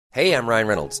Hey, I'm Ryan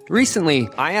Reynolds. Recently,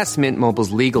 I asked Mint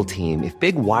Mobile's legal team if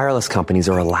big wireless companies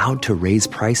are allowed to raise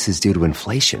prices due to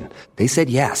inflation. They said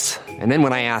yes. And then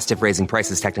when I asked if raising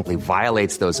prices technically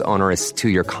violates those onerous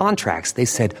two-year contracts, they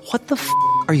said, "What the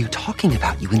are you talking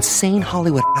about, you insane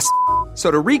Hollywood ass?" So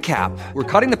to recap,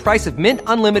 we're cutting the price of Mint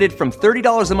Unlimited from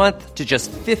 $30 a month to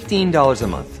just $15 a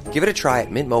month. Give it a try at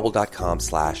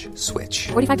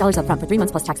mintmobile.com/switch. $45 up front for 3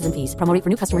 months plus taxes and fees. Promo rate for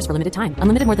new customers for limited time.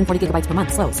 Unlimited more than 40 gigabytes per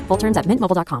month slows. Full terms at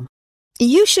mintmobile.com.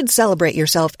 You should celebrate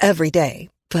yourself every day,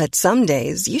 but some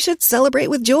days you should celebrate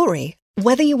with jewelry.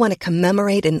 Whether you want to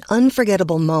commemorate an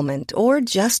unforgettable moment or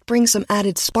just bring some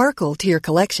added sparkle to your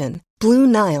collection, Blue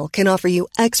Nile can offer you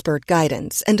expert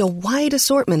guidance and a wide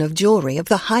assortment of jewelry of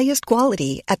the highest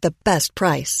quality at the best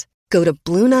price. Go to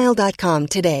BlueNile.com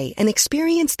today and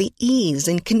experience the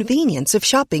ease and convenience of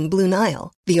shopping Blue Nile,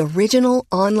 the original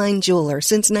online jeweler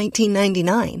since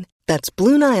 1999. That's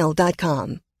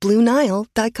BlueNile.com.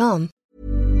 BlueNile.com.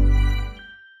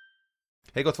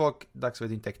 Hej gott folk, dags för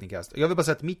din Technicast. Jag vill bara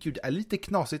säga att mitt ljud är lite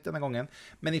knasigt den här gången,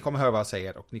 men ni kommer höra vad jag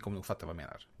säger och ni kommer nog fatta vad jag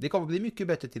menar. Det kommer bli mycket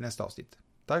bättre till nästa avsnitt.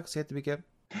 Tack så jättemycket.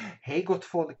 Hej gott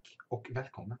folk och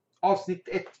välkomna. Avsnitt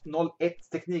 101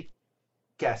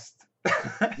 Technicast.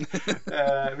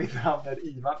 Mitt namn är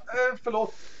Ivan.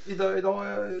 Förlåt, idag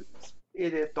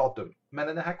är det ett datum. Men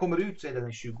när den här kommer ut så är det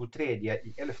den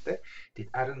 23/11. Det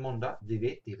är en måndag, vi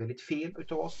vet, det är väldigt fel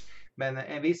utav oss. Men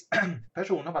en viss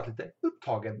person har varit lite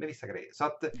upptagen med vissa grejer. Så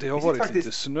att, det har varit faktiskt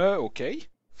lite snö, okej?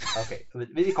 Okej,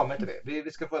 vi kommer till det.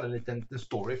 Vi ska få en liten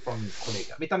story från min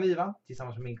kollega. Mitt namn är Ivan,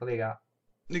 tillsammans med min kollega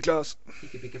Niklas.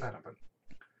 Icke Värdenberg.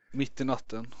 Mitt i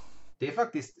natten. Det är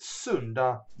faktiskt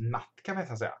söndag natt kan man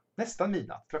nästan säga. Nästan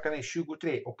midnatt. Klockan är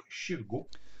 23:20.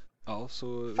 Ja,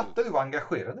 så... Fattar du vad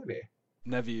engagerade vi är?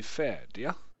 När vi är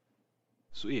färdiga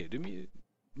så är det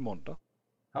måndag.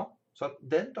 Ja, så att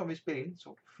den dag vi spelar in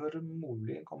så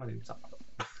förmodligen kommer det ut samma dag.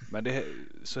 Men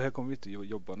så här kommer vi inte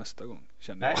jobba nästa gång,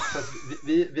 känner jag. Nej, så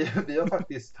vi har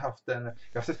faktiskt haft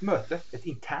ett möte, ett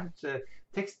internt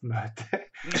textmöte.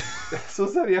 Så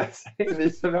seriöst är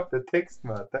vi som har haft ett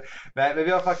textmöte. Nej, men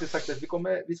vi har faktiskt sagt att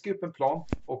vi ska upp en plan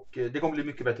och det kommer bli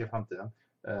mycket bättre i framtiden.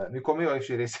 Nu kommer jag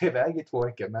ju resa iväg i 2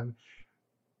 veckor, men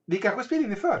vi kanske spelar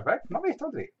in i förväg, man vet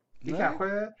aldrig. Vi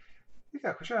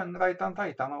kanske kör en Rajtan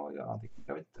Tajtan och gör någonting.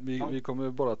 Jag vet inte. Vi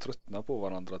kommer bara tröttna på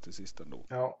varandra till sist ändå.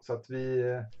 Ja, så att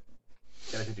jag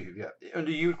vet inte hur vi gör.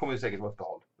 Under jul kommer vi säkert vara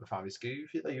uppehåll. Fan, vi ska ju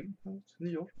fira jul,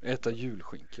 nyår. Äta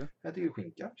julskinka.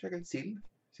 Käka lite sill.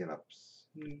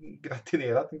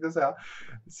 Senapsgratinerat tänkte jag säga.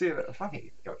 Fan,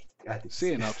 jag vet inte.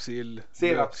 Senapsill.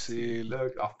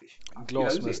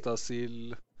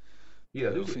 Glasmästarsill.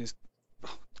 Gillar du det? Finns...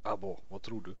 vad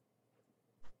tror du?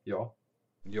 Ja.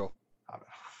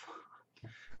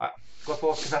 Gott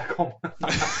folk, välkomna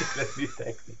till ett nytt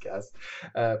Technicast.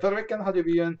 Förra veckan hade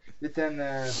vi ju en liten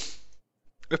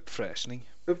uppfräschning,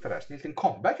 en liten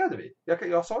comeback hade vi.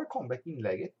 Jag sa i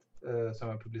comeback-inlägget som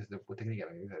jag publicerade på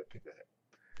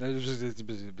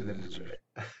Teknikherren.se.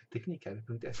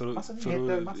 Teknikhype.se.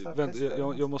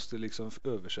 Jag måste liksom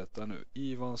översätta nu.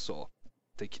 Ivan sa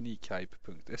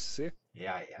Teknikhype.se.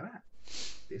 Jajamän,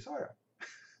 det sa jag.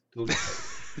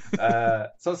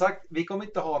 Som sagt, vi kommer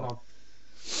inte ha något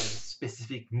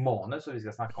specifikt manus som vi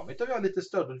ska snacka om. Utan vi har lite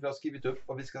stöd vi har skrivit upp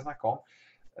vad vi ska snacka om.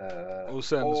 Och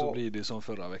sen så blir det som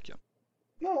förra veckan.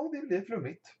 Ja, det blir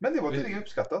flummigt. Men det var tydligen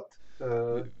uppskattat.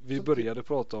 Vi började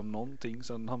prata om någonting,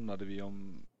 sen hamnade vi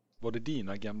om... Var det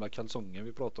dina gamla kalsonger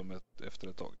vi pratade om efter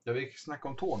ett tag? Ja, vi snackade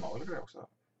om tånaglar också.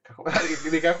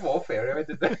 Det kanske var fair, jag vet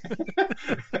inte.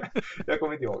 Jag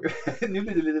kommer inte ihåg. Nu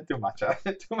blir det lite too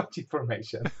much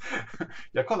information.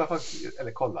 Jag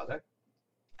kollade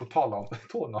på tala om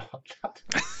tånaglar.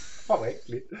 Fan vad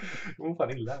äckligt.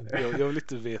 Fan illa nu. Jag vill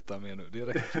inte veta mer nu, det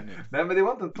räcker nu. Nej, men det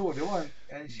var inte en tå, det var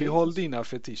en tjej. Behåll dina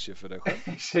fetischer för dig själv.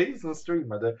 En tjej som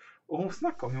streamade och hon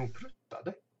snackade om hur hon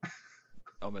pruttade.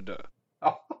 Ja, men dö.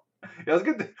 Ja. Jag ska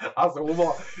inte, alltså hon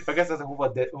var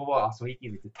alltså hon gick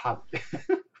in i detalj.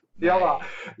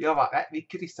 Jag bara, vi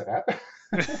kryssar där.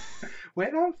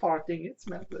 When I'm farting it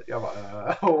smells. Jag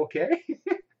bara, okej.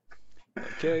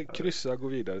 Okej, kryssa, gå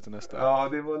vidare till nästa. Ja,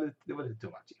 det var lite too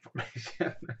much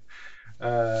information.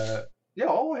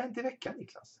 Ja, vad har hänt i veckan,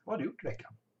 Niklas? Vad har du gjort i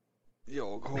veckan?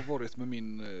 Jag har varit med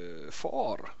min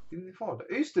far. Din far?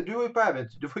 Just det, du var ju på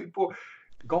äventyr. Du var ju på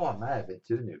galna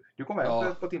äventyr nu. Du kom hem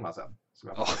för ett par timmar sedan.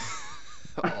 Ja,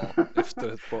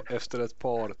 efter ett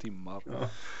par timmar. Ja.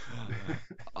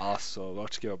 Alltså,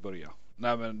 vart ska jag börja?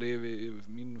 Nej, men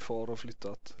min far har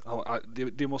flyttat.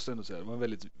 Det måste jag ändå säga, det var en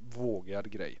väldigt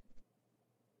vågad grej.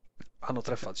 Han har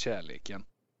träffat kärleken.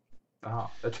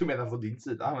 Jaha, jag tror menar på din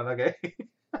sida. Men okej.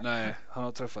 Nej, han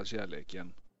har träffat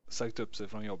kärleken. sagt upp sig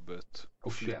från jobbet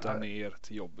och Och flyttar tjänare. ner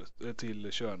till jobbet,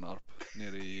 till Tjörnarp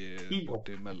nere i bort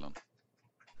emellan.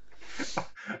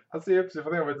 Han säger upp sig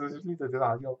från jobbet och flyttar till ett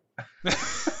annat jobb.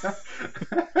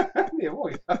 Det är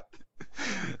vågat.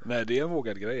 Nej, det är en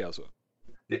vågad grej alltså.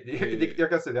 Jag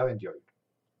kan säga det hade inte jag gjort.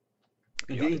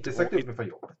 Det är inte sagt upp mig från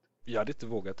jobbet. Jag hade inte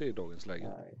vågat det i dagens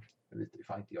läge.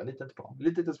 Nej, jag litar inte på dem. Jag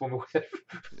litar inte på mig själv.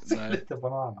 Nej. Jag litar på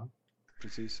någon annan.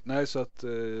 Precis. Nej, så att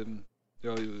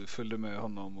jag följde med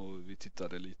honom och vi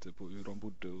tittade lite på hur de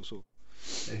bodde och så.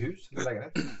 Hus eller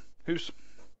lägenhet? Hus.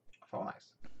 Fan vad nice.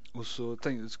 Och så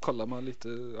kollar man lite,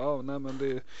 ja nej men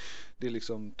det är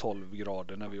liksom 12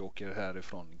 grader när vi åker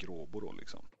härifrån Gråbo då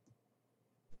liksom.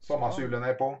 Sommarsulen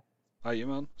är på.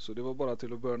 Jajamän, så det var bara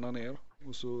till att börna ner.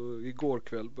 Och så igår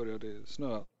kväll började det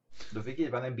snöa. Då fick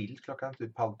Ivan en bild klockan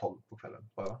typ 11:30 på kvällen.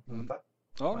 Bara.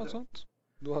 Ja, något sånt.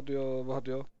 Då hade jag, vad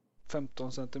hade jag?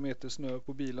 15 centimeter snö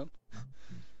på bilen.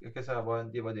 Jag kan säga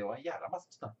att det var en jävla massa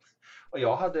snö. Och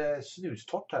jag hade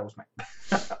snustort här hos mig.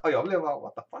 Och jag blev bara,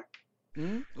 what the fuck?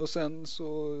 Och sen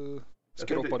så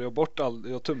skrapade jag bort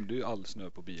jag tömde ju all snö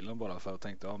på bilen bara för att jag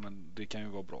tänkte, ja men det kan ju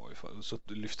vara bra ifall så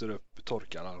du lyfter upp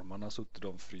torkararmarna så att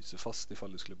de fryser fast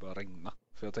ifall det skulle börja regna.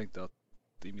 För jag tänkte att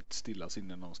det är mitt stilla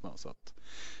sinne någonstans att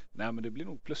nej men det blir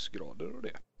nog plusgrader och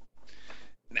det.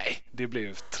 Nej, det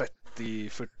blev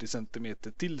 30-40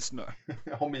 centimeter till snö.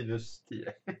 Och minus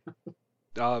 10.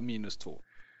 Ja, minus 2.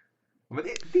 Men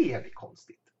det är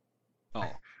konstigt.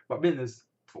 Ja. Minus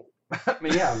 2.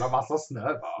 Med jävla massa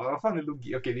snö. Vad fan är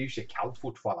logik? Okej, det är ju kallt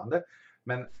fortfarande.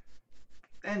 Men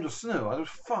ändå snö. Du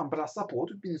fan brassa på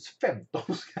typ minus 15.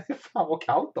 Så ska det fan vara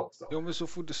kallt också. Ja, men så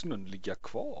får det snön ligga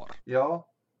kvar. Ja.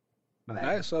 Men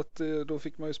nej, så att då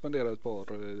fick man ju spendera ett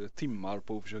par timmar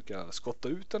på att försöka skotta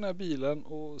ut den här bilen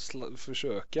och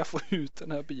försöka få ut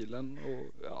den här bilen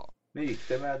och ja. Men gick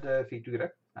det med, fick du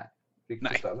grepp? Nej. Fick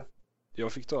nej. Du ställe?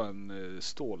 Jag fick ta en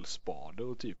stålspade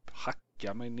och typ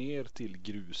hacka mig ner till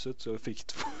gruset så jag fick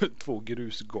två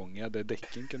grusgångar där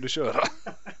däcken kunde köra.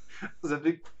 Och sen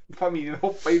fick familjen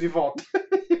hoppa in i fart.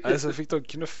 Alltså jag fick de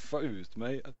knuffa ut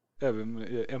mig. Även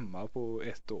Emma på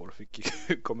 1 år fick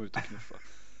komma ut och knuffa.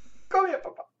 Kom igen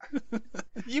pappa.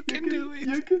 You can do it.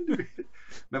 You can do it.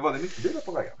 Men var det mycket bilar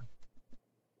på vägen?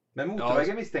 Men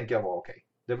motorvägen misstänker jag var okej.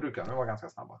 Det brukar nog vara ganska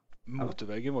snabba.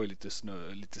 Motorvägen var ju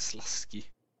lite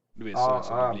slaskig. Du vet,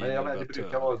 men det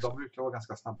brukar vara, liksom. De brukar vara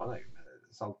ganska snabba där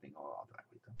med saltning och allt det där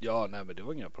skiten. Ja, nej men det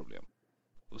var inga problem.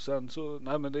 Och sen så,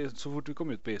 nej men det, så fort vi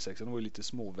kom ut på E6, det var ju lite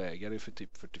småvägar för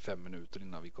typ 45 minuter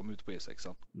innan vi kom ut på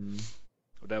E6.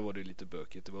 Och där var det lite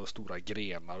bökigt. Det var stora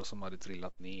grenar som hade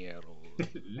trillat ner. Och...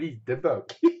 lite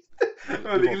bökigt?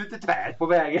 Det ligger lite tvärt på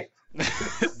vägen.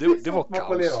 det var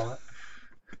kaos.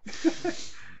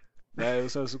 Nej,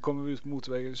 och sen så kommer vi ut på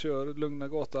motorvägen, kör lugna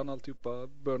gatan, alltihopa,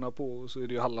 börnar på och så är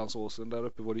det ju Hallandsåsen, där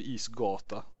uppe var det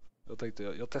isgata. Jag tänkte,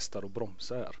 jag testar att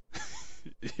bromsa här.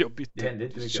 Jag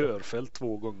bytte körfält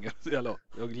 2 gånger. Eller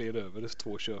jag gled över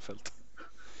 2 körfält.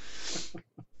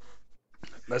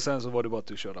 Men sen så var det bara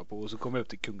att köra på och så kom jag upp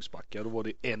till Kungsbacka. Då var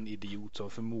det en idiot som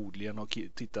förmodligen har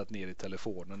tittat ner i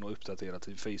telefonen och uppdaterat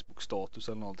sin Facebook-status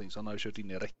eller någonting. Så han hade kört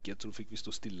in i räcket så då fick vi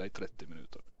stå stilla i 30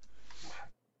 minuter.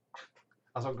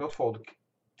 Alltså gott folk,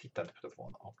 titta på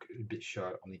telefonen och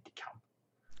kör om ni inte kan.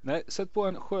 Nej, sätt på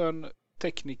en skön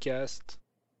Technicast.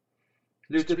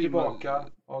 Luta tillbaka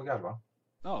och garva.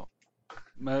 Ja,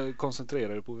 men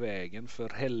koncentrera dig på vägen för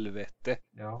helvete.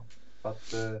 Ja, för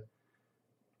att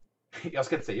jag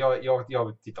ska inte säga,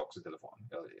 jag tittar också i telefonen.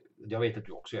 Jag vet att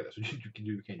du också gör det, så du kan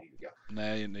ju ljuga.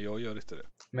 Nej, jag gör inte det.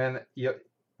 Men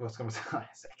vad ska man säga? Nej,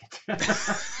 säkert.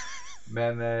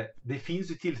 Men det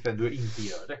finns ju tillfällen då jag inte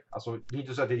gör det. Alltså det är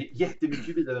inte så att det är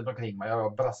jättemycket bilar runt omkring mig.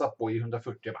 Jag brassar på i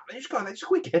 140. Jag bara, nu ska jag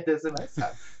skicka ett sms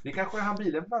här. Det kanske han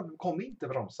bilen kommer inte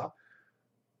bromsa.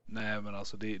 Nej, men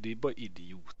alltså det är bara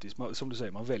idiotiskt. Som du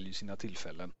säger, man väljer sina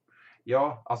tillfällen.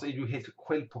 Ja, alltså är du helt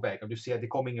själv på vägen. Du ser att det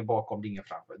kommer ingen bakom, det är ingen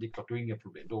framför. Det är klart, du har inga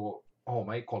problem. Då har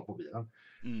man ju koll på bilen.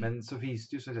 Men så finns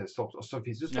det ju så stopp. Och så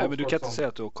finns det stopp. Nej, men du kan inte säga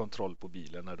att du har kontroll på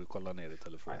bilen när du kollar ner i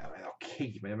telefonen. Nej,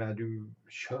 okej, men jag menar du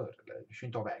kör. Eller du kör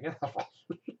inte av vägen i alla fall.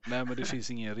 Nej, men det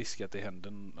finns ingen risk att det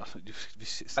händer. Alltså,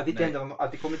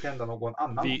 att det kommer inte hända någon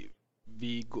annan.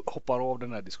 Vi hoppar av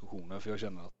den här diskussionen för jag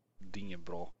känner att det är ingen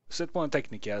bra. Sätt på en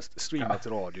Technicast, streama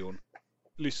till radion,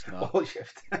 lyssna. Håll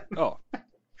käften. Ja.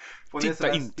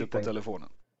 Titta inte på telefonen.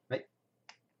 Nej.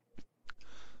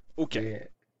 Okej.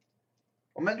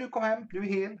 Men du kom hem, du är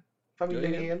hel.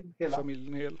 Familjen är hel. Hela.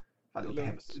 Familjen är hel. Ja, det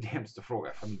är hemskt att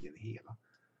fråga familjen är hela.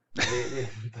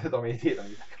 De är hela.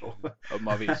 Ja,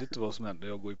 man vet inte vad som händer.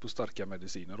 Jag går ju på starka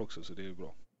mediciner också så det är ju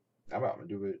bra. Ja, men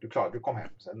du klarar, du kom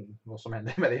hem. Sen vad som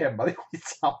händer med dig hemma, det är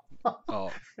skitsamma.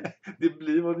 Ja. Det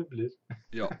blir vad det blir.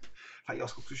 Ja. Fan, jag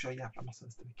ska också köra jävla massa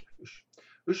nästa vecka.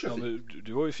 Usch. Ja, men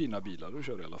du har ju fina bilar du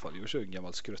kör i alla fall. Jag kör en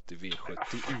gammal skruttig V70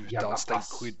 Jävla utan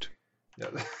stänkskydd.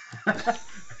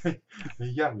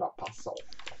 Jävla Passat.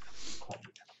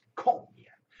 Kom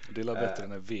igen. Det är bättre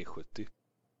än en V70.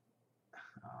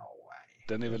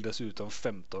 Den är väl dessutom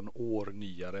 15 år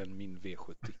nyare än min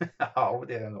V70. Ja,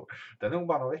 det är den nog. Den är nog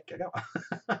bara några veckor gammal.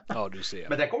 Ja, du ser.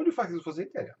 Men den kommer du faktiskt få se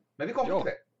till. Men vi kommer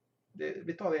till det.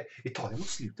 Vi tar det mot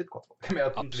slutet, gott. Men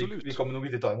jag tror inte vi kommer nog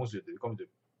inte ta det mot slutet. Vi kommer inte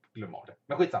glömma av det.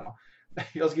 Men skitsamma.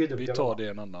 Vi tar det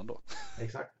en annan då.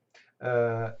 Exakt.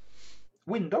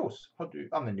 Windows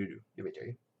använder du, det vet jag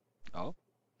ju. Ja,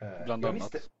 bland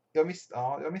annat. Jag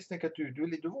misstänker att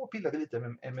du var och pillade lite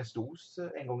med MS-DOS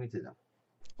en gång i tiden.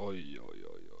 Oj.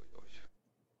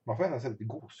 Man får ändå säga lite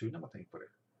gåshud när man tänker på det.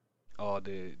 Ja,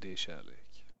 det är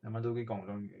kärlek. När man drog igång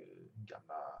de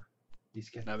gamla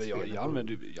diskettspelen. Nej,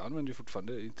 men jag använder ju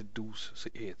fortfarande, inte DOS så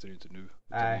heter det ju inte nu. Utan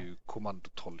det är ju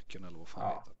kommandotolken eller vad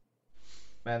fan heter.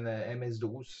 Men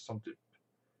MS-DOS som typ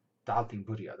där allting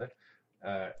började.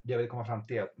 Det jag vill komma fram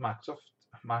till är att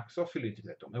Microsoft fyller inte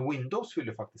 30 år. Men Windows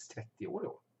fyller faktiskt 30 år i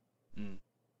år. Mm.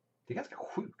 Det är ganska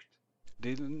sjukt.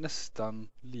 Det är nästan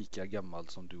lika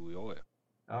gammalt som du och jag är.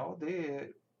 Ja, det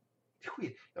är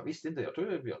skit. Jag visste inte. Jag tror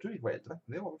vi var äldre.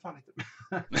 Men det var vi fan inte.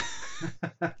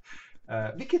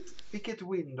 Vilket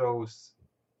Windows,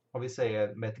 om vi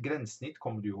säger med ett gränssnitt,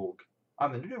 kommer du ihåg?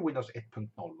 Använder du Windows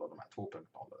 1.0 och de här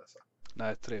 2.0 dessa?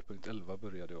 Nej, 3.11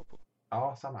 började jag på.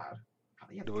 Ja, samma här.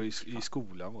 Det var i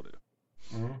skolan var det.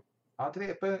 Mm. Ja,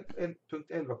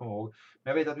 3.11 kommer jag ihåg.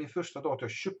 Men jag vet att min första dator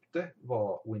jag köpte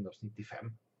var Windows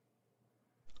 95.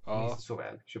 Jag minns det så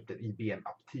väl. Köpte en IBM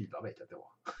Aptiva, vet jag att det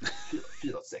var.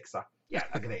 486.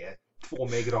 Jävla grejer. 2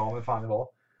 megagram, vad fan det var.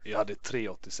 Jag hade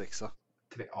 386.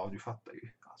 Ja, du fattar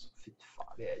ju. Alltså, fy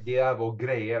fan. Det var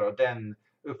grejer och den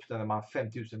öppnade man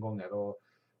 5000 gånger och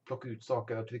plockade ut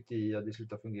saker och tryckte i och det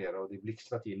slutade fungera och det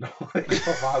blixtrade till. Och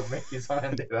det var allt mycket som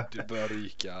hände. Du började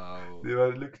ryka och...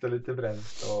 Det luktade lite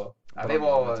bränt och... Ja, det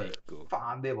var...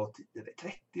 Fan, det var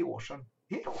 30 år sedan.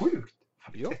 Helt sjukt.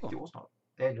 Fan, 30 år snart.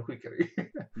 Det är ännu sjukare.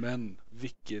 Men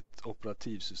vilket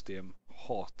operativsystem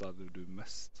hatade du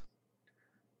mest?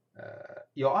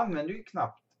 Jag använde ju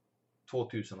knappt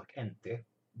 2000 och NT.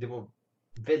 Det var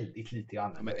väldigt lite jag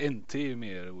använde. Men NT är ju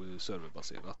mer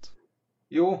serverbaserat.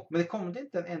 Jo, men det kom det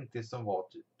inte en NT som var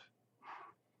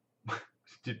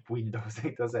typ Windows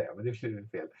tänkte jag säga, men det blev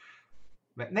fel.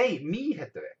 Men nej, Mi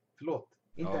hette det. Förlåt.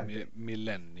 Inte NT.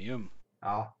 Millennium.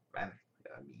 Ja, men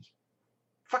Mi.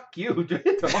 Fuck you, du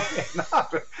vet vad jag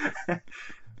menar.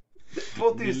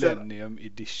 2000. Millennium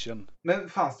Edition. Men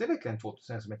fanns det verkligen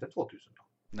 2000 som hette 2000 då?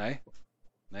 Nej.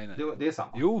 Det är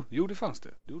samma. Jo, det fanns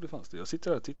det. Jag sitter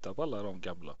där och tittar på alla de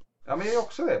gamla. Ja, men jag är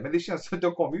också det. Men det känns som att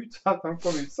de kom ut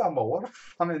samma år.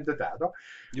 Fan är inte där då?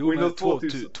 Jo, Windows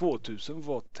men 2000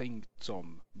 var tänkt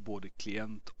som både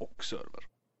klient och server.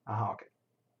 Aha, okej.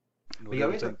 Men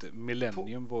jag vet inte.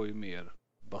 Millennium var ju mer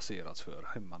baserat för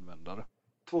hemanvändare.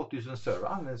 2000 server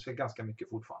används för ganska mycket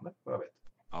fortfarande, vad jag vet.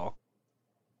 Ja.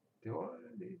 Det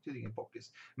är tydligen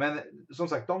poppis. Men som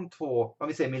sagt, de två, om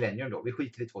vi säger Millennium då, vi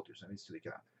skiter i 2000, vi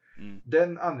stryker den.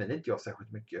 Den använder inte jag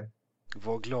särskilt mycket.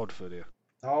 Var glad för det.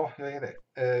 Ja, jag är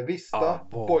det. Vista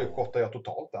bojkottar jag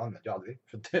totalt, det använder jag aldrig.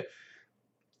 För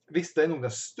Vista är nog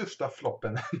den största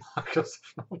floppen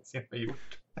Microsoft någonsin har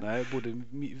gjort. Nej, både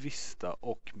Vista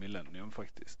och Millennium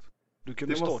faktiskt. Du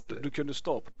kunde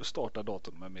starta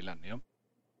datorn med Millennium.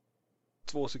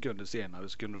 2 sekunder senare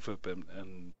så kunde du få upp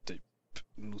en typ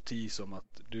notis om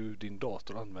att din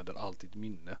dator använder allt ditt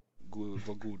minne.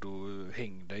 Var god och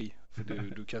häng dig. För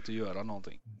du kan inte göra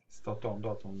någonting. Starta om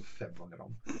datorn 5 gånger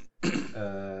om.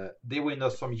 Det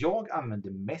Windows som jag använder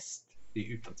mest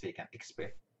är utan tvekan XP.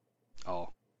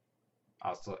 Ja.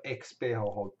 Alltså XP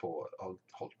har hållit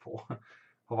på.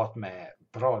 Har varit med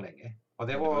bra länge. Och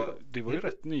det var ju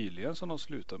rätt nyligen som de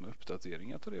slutade med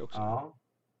uppdateringar till det också. Ja.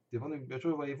 Det var nu, jag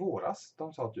tror det var i våras.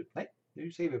 De sa typ nej,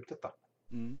 nu ser vi upp detta.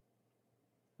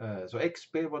 Så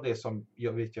XP var det som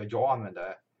jag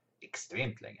använde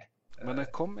extremt länge. Men när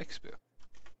kom XP?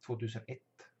 2001.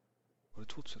 Var det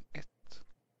 2001?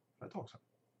 För ett tag sedan.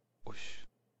 Oj.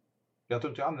 Jag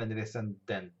tror inte jag använde det sedan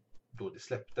då det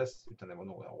släpptes, utan det var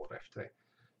några år efter det.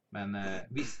 Men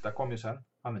Vista kom ju sen.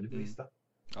 Använde du Vista?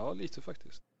 Ja, lite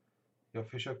faktiskt. Jag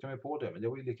försökte mig på det, men det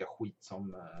var ju lika skit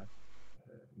som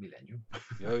Millennium.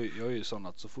 Jag är ju sån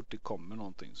att så fort det kommer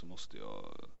någonting så måste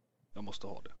jag måste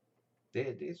ha det.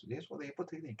 Det är så det är på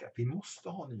tekniken. Vi måste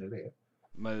ha nya grejer.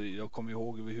 Men jag kommer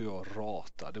ihåg hur jag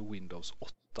ratade Windows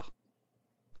 8.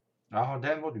 Ja,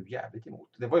 den var du jävligt emot.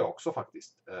 Det var jag också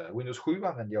faktiskt. Windows 7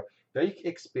 använde jag. Jag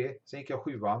gick XP, sen gick jag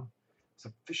 7an.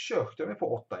 Sen försökte jag mig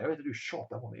på 8. Jag vet inte, du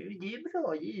tjatar på mig. Det är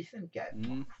bra, det funkar.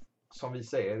 Som vi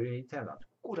säger i Thailand.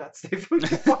 Godats, det funkar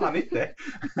fan inte.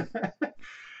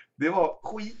 Det var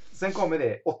skit. Sen kommer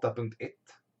det 8.1.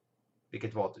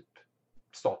 Vilket var typ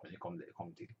startmenyn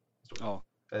kom till. Ja.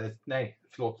 Nej,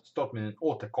 förlåt. Startmenyn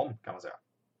återkom kan man säga.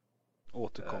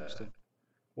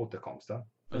 Återkomsten.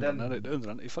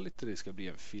 Undrar ifall inte det ska bli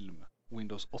en film.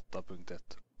 Windows 8.1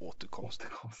 återkomsten.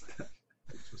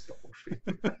 Det är så Star Wars-film.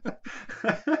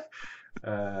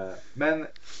 Men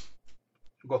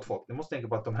gott folk, du måste tänka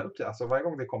på att de här alltså varje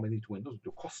gång det kommer nytt Windows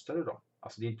då kostar det dem.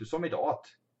 Alltså det är inte som idag att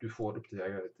du får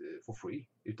uppdateringar for free,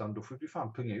 utan då får du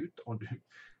fan punga ut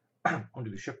om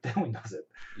du köpte Windowset.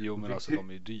 Jo, men alltså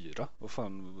de är dyra. Vad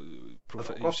fan,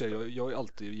 jag har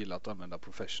alltid gillat att använda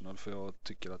professional för jag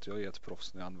tycker att jag är ett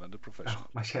proffs när jag använder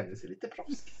professional. Man känner sig lite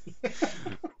proffs.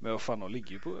 Men vad fan, de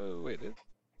ligger ju på, vad är det?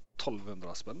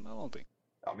 1200 spänn eller någonting.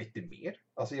 Ja, inte mer.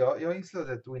 Alltså jag har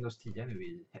installerat ett Windows 10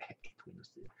 nu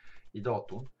i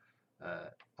datorn.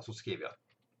 Alltså skrev jag.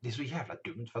 Det är så jävla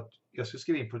dumt för att jag ska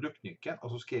skriva in produktnyckeln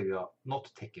och så skrev jag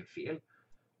något tecken fel.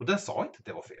 Och den sa inte att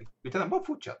det var fel. Utan den bara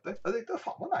fortsatte. Jag tänkte,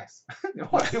 fan vad nice. Nu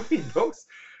har jag Windows.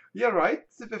 Yeah right.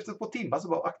 Efter ett par timmar så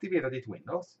bara aktivera ditt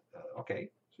Windows.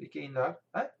 Okej. Så gick jag in där.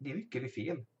 Nej, det är mycket det är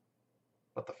fel.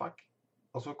 What the fuck.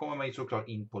 Och så kommer man ju såklart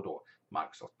in på då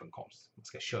Microsoft.com. Man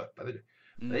ska köpa det.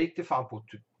 Där gick det fan på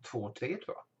typ 2-3 tror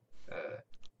jag.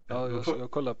 Ja,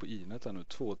 jag kollar på Inet här nu.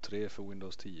 2-3 för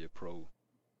Windows 10 Pro.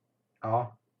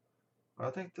 Ja. Och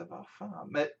jag tänkte, vad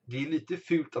fan. Men det är lite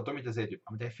fult att de inte säger typ,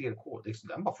 men det är fel kod. Så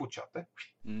den bara fortsatte.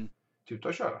 Tuta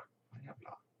och köra.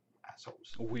 Jävla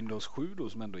assholes. Och Windows 7 då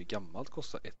som ändå är gammalt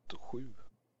kostar 1,7.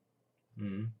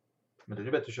 Men det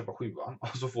är bättre att köpa 7an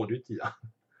och så får du 10.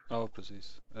 Ja,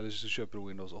 precis. Eller så köper du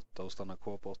Windows 8 och stannar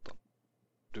kvar på 8.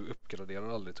 Du uppgraderar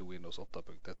aldrig till Windows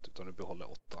 8.1 utan du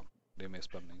behåller 8. Det är mer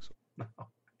spänning så.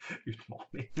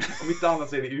 Utmaning. Om inte annat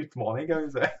så är det utmaning kan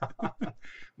vi säga.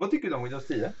 Vad tycker du om Windows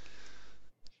 10?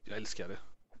 Jag älskar det.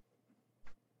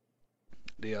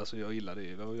 Det är alltså, jag gillar det.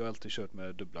 Jag har alltid kört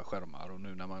med dubbla skärmar och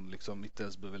nu när man liksom inte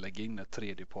ens behöver lägga in ett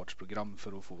tredjepartsprogram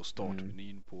för att få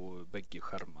startmenyn på bägge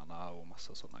skärmarna och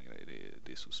massa sådana grejer.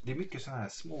 Det är så smart. Det är mycket sådana här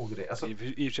små grejer. Alltså, I och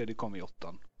för sig det kom i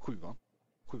 8. 7an.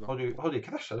 Har du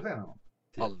kraschat för en?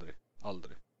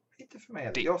 Aldrig. Inte för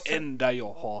mig. Det enda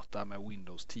jag hatar med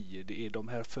Windows 10 det är de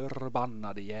här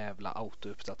förbannade jävla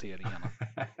autouppdateringarna.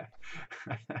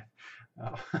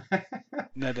 Ja.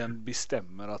 När den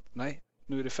bestämmer att nej,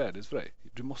 nu är det färdigt för dig.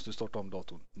 Du måste starta om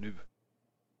datorn nu.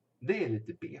 Det är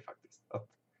lite B faktiskt. Att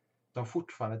de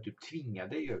fortfarande typ tvingar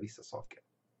dig att göra vissa saker.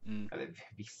 Eller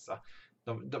vissa.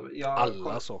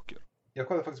 Alla saker. Jag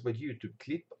kollade faktiskt på ett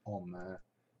YouTube-klipp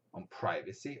om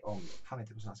privacy. Fan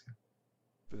inte på svenska.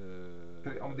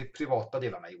 Om de privata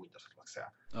delarna i Windows kan man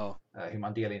säga. Ja. Hur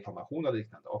man delar information och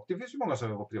liknande. Och det finns ju många som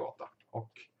vill vara privata.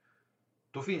 Och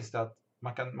då finns det att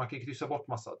man kan kryssa bort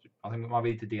massa. Typ. Man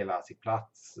vill inte dela sin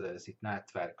plats, sitt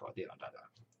nätverk och dela där.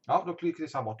 Ja, då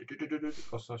kryssar man bort.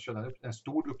 Och så kör den upp en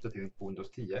stor uppdatering på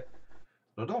Windows 10.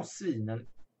 Då har de svinen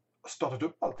startat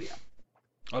upp allt igen.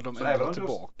 Ja, de ändrar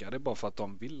tillbaka. Det är bara för att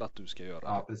de vill att du ska göra det.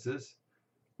 Ja, precis.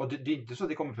 Och det är inte så att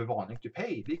det kommer för varning. Typ,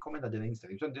 hej, vi kommer ändra dina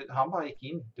inställningar. Han bara gick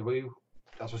in. Det var ju,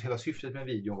 alltså hela syftet med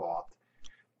videon var att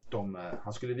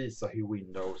han skulle visa hur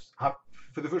Windows...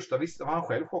 För det första var han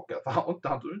själv chockad. För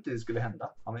han trodde inte det skulle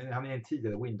hända. Han är en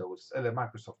tidigare Windows eller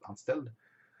Microsoft-anställd.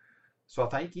 Så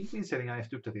att han gick in på inställningarna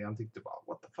efter uppdateringen. Han tyckte bara,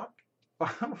 what the fuck?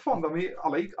 Vad fan,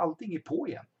 allting är på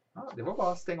igen. Ja, det var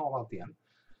bara att stänga av allt igen.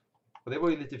 Och det var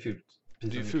ju lite fult. Det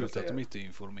är ju fult att de inte är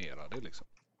informerade liksom.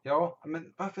 Ja,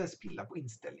 men varför ens spilla på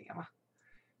inställningarna?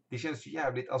 Det känns ju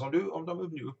jävligt... Alltså om de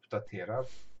nu uppdaterar,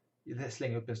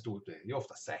 slänger upp en stor uppdatering, det är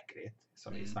ofta säkerhet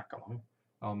som vi snackar om.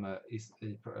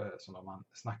 Som man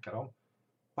snackar om.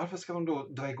 Varför ska de då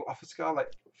dra igång? Varför ska alla...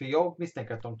 För jag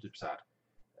misstänker att de typ så här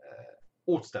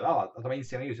åtställer alla. Att de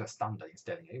inställningar är ju så här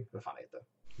standardinställningar. Vad fan heter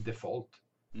det? Default.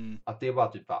 Att det är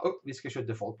bara typ vi ska köra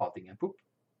default på allting.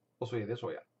 Och så är det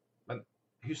så igen. Men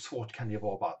hur svårt kan det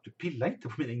vara att du pillar inte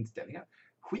på mina inställningar?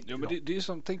 Ja, men det är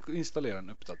som, tänk att installera en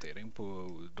uppdatering på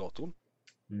datorn.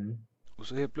 Och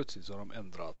så helt plötsligt så har de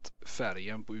ändrat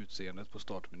färgen på utseendet på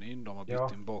startmenyn. De har bytt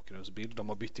din bakgrundsbild. De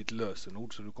har bytt ditt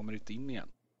lösenord så du kommer inte in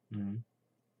igen.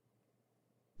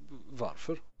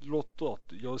 Varför?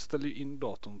 Jag ställer ju in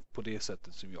datorn på det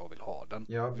sättet som jag vill ha den.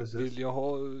 Ja, precis. Vill jag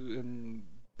ha en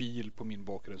bil på min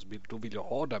bakgrundsbild, då vill jag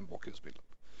ha den bakgrundsbilden.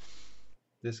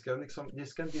 Det ska liksom,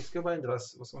 det ska bara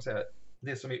ändras, vad ska man säga,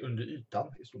 det som är under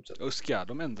ytan i stort sett. Och ska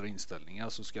de ändra inställningar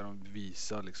så ska de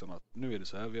visa liksom att nu är det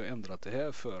så här, vi har ändrat det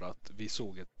här för att vi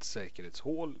såg ett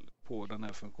säkerhetshål på den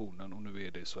här funktionen och nu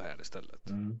är det så här istället.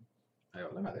 Jag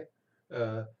håller med dig.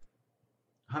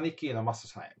 Han gick igenom massa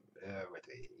sådana här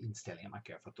inställningar man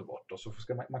kan göra för att ta bort, och så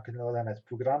ska man kunna använda ett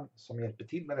program som hjälper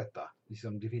till med detta.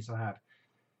 Liksom, det finns sådana här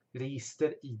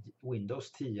register i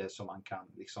Windows 10 som man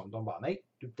kan liksom, de bara nej,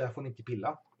 där får ni inte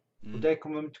pilla. Och det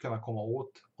kommer de inte kunna komma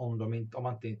åt om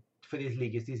man inte, för det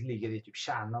ligger i typ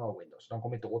kärnan av Windows. De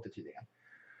kommer inte åt det tydligen.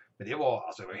 Men det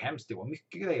var hemskt. Det var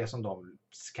mycket grejer som de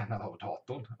skannade av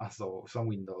datorn, alltså som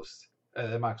Windows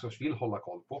Microsoft vill hålla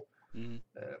koll på.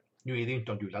 Nu är det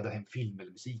inte om du laddar hem film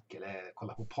eller musik eller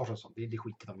kollar på porr och sånt, det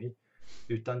skiter de i.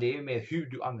 Utan det är mer hur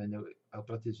du använder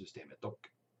operativsystemet, och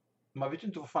man vet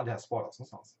inte vad fan det här sparas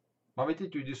någonstans. Man vet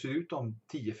inte hur det ser ut om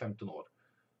 10-15 år.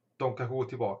 De kan gå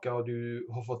tillbaka och du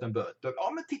har fått en böter.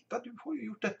 Ja men titta, du har ju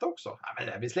gjort detta också. Ja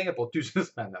men vi slänger på 1000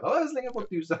 spänn. Ja jag slänger på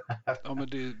 1000 här. Ja men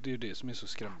det är ju det som är så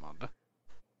skrämmande.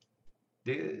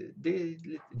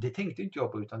 Det tänkte inte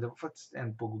jag på, utan det var faktiskt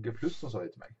en på Google Plus som sa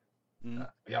det till mig.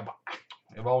 Jag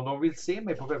bara, om de vill se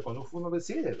mig på webbkom, då får de väl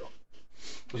se det då.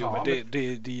 Ja, men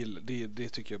det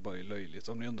tycker jag bara är löjligt.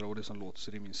 Om ni undrar vad det som låter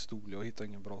så är det min stol. Jag hittar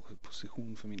ingen bra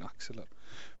position för min axel här.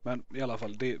 Men i alla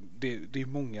fall, det är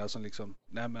många som liksom,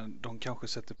 nej men de kanske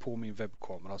sätter på min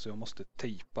webbkamera så jag måste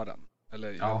tejpa den.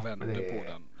 Eller jag vänder på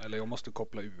den. Eller jag måste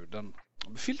koppla ur den.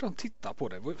 Vill de titta på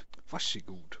det?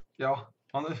 Varsågod. Ja,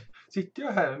 nu sitter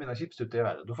jag här med mina chipstutor i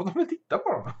världen. Då får de väl titta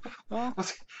på dem. Ja.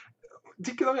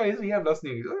 Tycker de jag är så jävla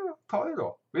snygg, ta det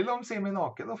då. Vill de se mig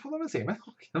naken, då får de väl se mig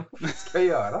naken. Vad ska jag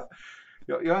göra?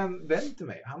 Jag har en vän till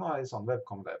mig, han har en sån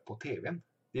webbkamera på tvn.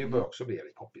 Det bör också bli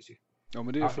väldigt poppis ju. Ja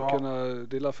men det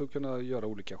är för att kunna göra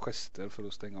olika gester för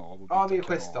att stänga av. Och ja det är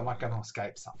gester, man kan ha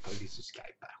Skype-samtal. Det är så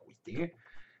Skype är skit.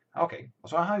 Okej, och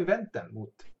så har han ju vänt den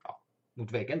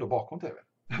mot väggen då bakom tvn.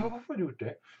 Varför har du gjort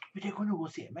det? Men det går nog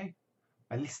att se mig.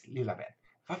 Men lilla vän,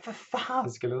 varför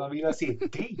fan skulle de vilja se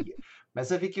dig? Men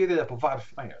sen fick jag ju reda på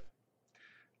varför man gör det.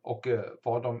 Och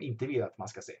vad de inte vill att man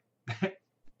ska se.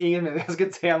 Ingen mer, jag ska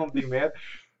inte säga någonting mer.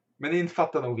 Men ni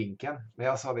fattar nog vinkeln. Men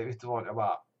jag sa det, vet du vad, jag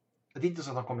bara... Det är inte så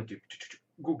att de kommer typ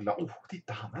googla.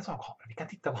 Titta han med en sån kamera. Vi kan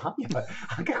titta vad han gör.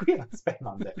 Han kanske är något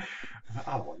spännande.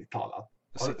 Allvarligt talat.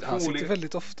 Han sitter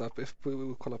väldigt ofta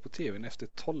och kollar på tvn efter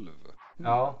 12.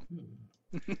 Ja.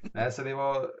 Nej, så det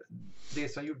var... Det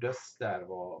som gjordes där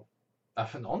var... Ja,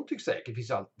 för någon tycker säkert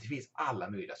det finns alla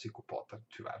möjliga psykopater,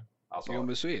 tyvärr. Alltså, ja,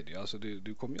 men så är det ju. Alltså,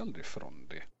 du kommer ju aldrig ifrån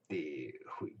det. Det är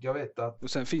sjukt. Jag vet att... Och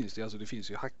sen finns det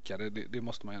finns ju hackare. Det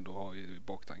måste man ändå ha i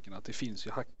baktanken. Att det finns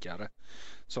ju hackare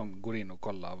som går in och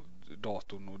kollar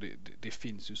datorn. Och det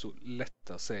finns ju så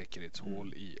lätta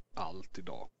säkerhetshål i allt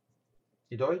idag.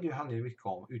 Idag handlar det mycket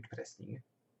om utpressning.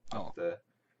 Ja. Att,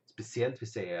 speciellt vi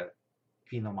säger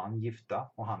kvinna och man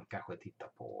gifta. Och han kanske tittar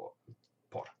på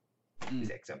porr.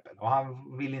 Till exempel. Och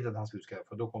han vill inte att han ska,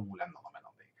 för då kommer hon lämna honom med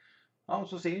någonting. Ja, och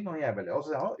så säger någon jävel och så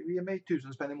säger vi är med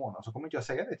 1000 spänn i månaden, så kommer inte jag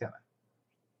säga det till henne.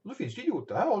 Och då finns det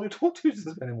idioter. Här har du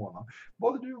 2000 spänn i månaden.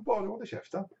 Bara du håller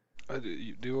käften.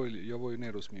 Jag var ju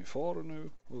nere hos min far nu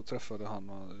och träffade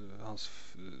hans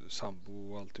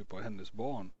sambo och alltid och hennes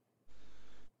barn.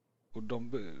 Och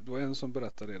det var en som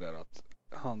berättade det där att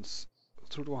jag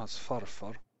tror det var hans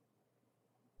farfar.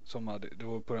 Det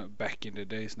var på back in the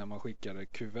days när man skickade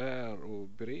kuvert och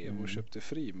brev och köpte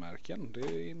frimärken.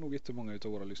 Det är nog inte många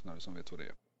av våra lyssnare som vet vad det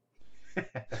är.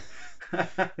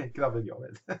 Knappt jag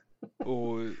vet.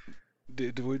 Och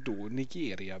det var ju då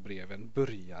Nigeria-breven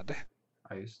började.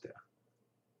 Ja, just det.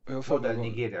 Vad är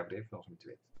Nigeria-brev för de som inte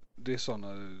vet? Det är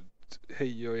sådana,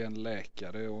 hej jag är en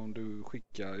läkare och om du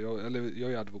skickar,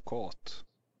 jag är advokat.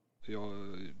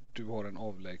 Du har en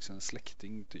avlägsen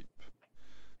släkting typ.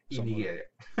 I Nigeria.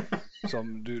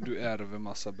 Som du ärver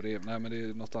massa brev. Nej men det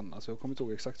är något annat. Så jag kommer inte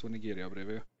ihåg exakt vad Nigeria-brev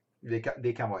är.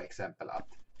 Det kan vara exempel att,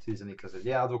 precis som Niklas säger,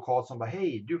 det är en advokat som bara,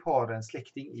 hej du har en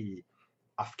släkting i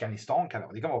Afghanistan,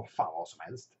 det kan vara fan vad som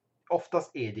helst.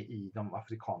 Oftast är det i de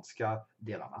afrikanska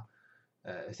delarna.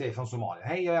 Säg från Somalia,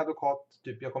 hej jag är advokat,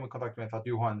 typ, jag kommer i kontakt med för att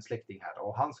du har en släkting här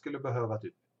och han skulle behöva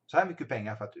typ så här mycket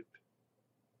pengar för att typ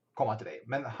komma till dig.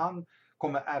 Men han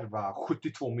kommer ärva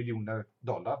 $72 miljoner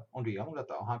om du gör om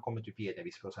detta och han kommer typ ge dig en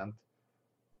viss procent.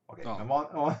 Okej, ja. Men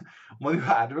om du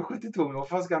ärver 72 miljoner,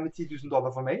 vad ska han med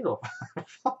 $10,000 från mig då?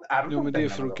 Jo men det är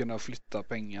för att kunna flytta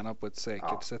pengarna på ett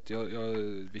säkert sätt.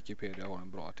 Wikipedia har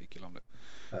en bra artikel om det.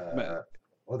 Men...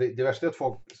 Och det värsta är att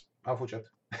folk... Ja, fortsätt.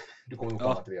 Du kommer nog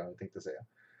komma till det jag tänkte säga.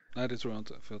 Nej, det tror jag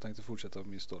inte. För jag tänkte fortsätta med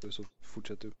min story, så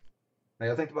fortsätt du. Nej,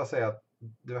 jag tänkte bara säga att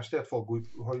det värsta är att folk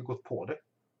har ju gått på det.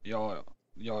 Ja.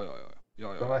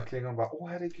 Ja. De verkligen bara, åh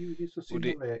herregud, det är så Och synd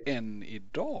det om dig. än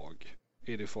idag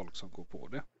är det folk som går på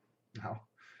det. Ja.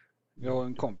 Jag har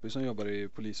en kompis som jobbar i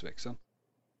polisväxeln.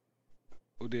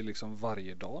 Och det är liksom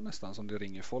varje dag nästan som det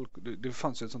ringer folk. Det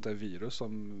fanns ju ett sånt där virus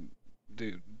som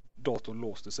datorn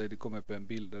låste sig. Det kom upp en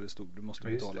bild där det stod du måste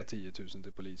betala 10 000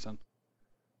 till polisen.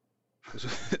 Och så,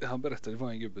 han berättade det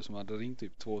var en gubbe som hade ringt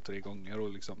typ 2-3 gånger och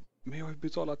liksom, men jag har ju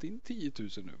betalat in 10 000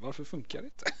 nu. Varför funkar det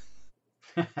inte?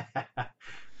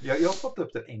 jag har fått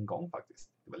upp det en gång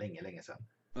faktiskt. Det var länge sedan.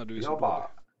 Ja, du är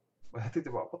Jag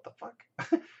tänkte bara, what the fuck?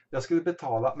 Jag skulle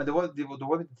betala, men då var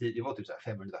det typ så här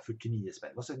 549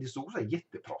 spänn. Det såg så här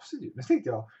jätteproffsigt ut. Men så tänkte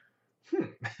jag,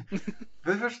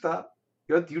 för det första,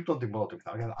 jag har inte gjort någonting på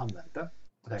datorknappen, jag har använt den.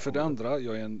 För det andra,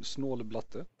 jag är en snål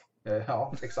blatte.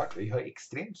 Ja, exakt. Jag är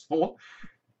extremt snål.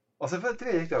 Och sen för det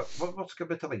tredje tänkte jag, vad ska jag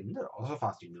betala in det då? Och så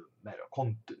fanns det ju nummer och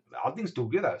konto. Allting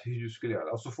stod ju där hur du skulle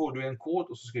göra. Och så får du en kod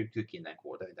och så ska du trycka in en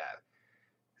kod där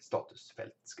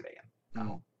statusfältsgrejen.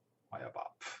 Ja. Och jag bara,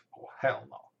 hell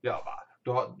no. Jag bara,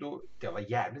 det var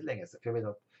jävligt länge sedan. För jag vet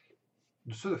att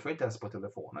du surfar inte ens på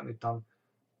telefonen utan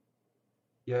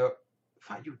jag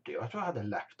gjorde det. Jag tror jag hade en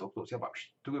laptop då. Så jag bara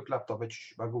tog upp laptopet,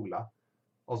 bara googla.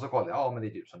 Och så kollade jag, men det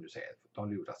är du som du säger. De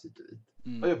luras hit och dit.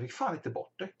 Och jag fick fan inte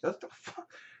bort det.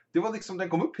 Det var liksom, den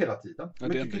kom upp hela tiden. Ja,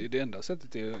 det enda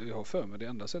sättet jag har för mig, det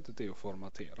enda sättet är att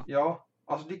formatera. Ja,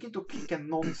 alltså det gick inte att klicka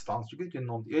någonstans. Jag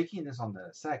gick in i en sån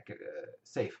säker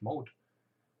safe mode.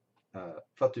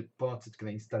 För att typ på något sätt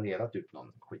kunna installera typ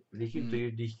någon skit. Men det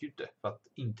gick ju inte. För att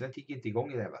internet gick inte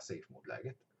igång i det jävla safe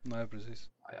mode-läget. Nej, precis.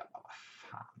 Ja, vad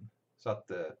fan. Så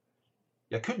att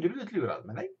jag kunde bli lite lurad,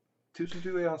 men nej. Tusen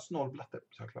tur är jag en snål blatte.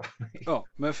 Ja,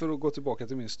 men för att gå tillbaka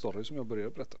till min story som jag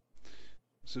började berätta.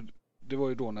 Så det var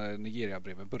ju då när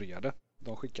Nigeria-breven började.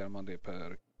 Då skickade man det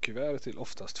per kuvert till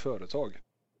oftast företag.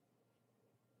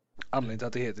 Anledningen till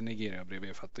att det heter Nigeria-brev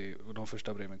är för att de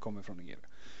första breven kommer från Nigeria.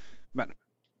 Men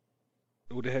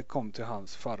och det här kom till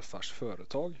hans farfars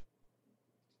företag.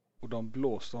 Och de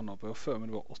blåste honom på, jag för mig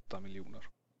det var 8 miljoner.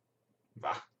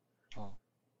 Va? Ja.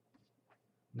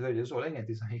 Det dröjde så länge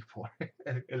tills han gick på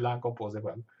eller han kom på sig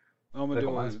själv. Ja, men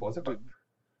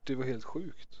det var helt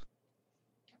sjukt.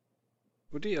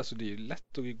 Och det är ju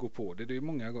lätt att gå på det. Det är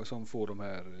många som får de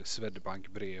här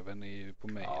Swedbank-breven på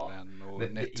mailen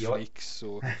och Netflix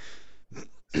och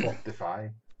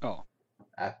Spotify. Ja.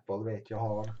 Apple vet jag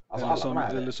har. Alltså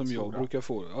eller som jag brukar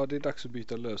få. Ja, det är dags att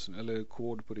byta lösen eller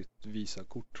kod på ditt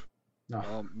Visa-kort.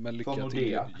 Ja, men lycka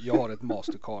till. Jag har ett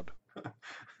Mastercard.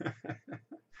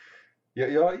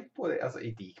 Jag gick på det, alltså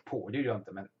inte gick på det gjorde jag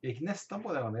inte, men jag gick nästan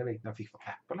på det när jag fick från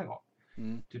Apple en gång.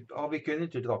 Typ, vi kunde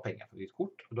inte dra pengar från ditt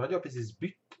kort. Och då hade jag precis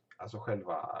bytt alltså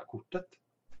själva kortet.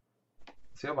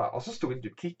 Så jag bara, och så stod det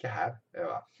typ klicka här. Jag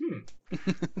bara,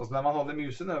 Och så när man håller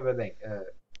musen över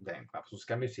den knappen så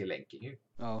ska man ju se länken ju.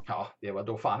 Ja, det var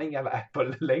då fan ingen jävla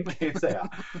Apple-länk kan jag säga.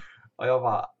 Och jag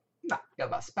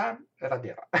bara, spam,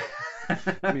 radera.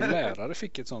 Min lärare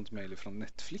fick ett sånt mejl från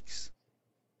Netflix.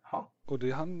 Ja. Och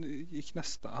han gick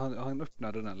han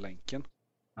öppnade den länken.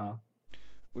 Ja.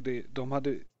 Och de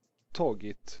hade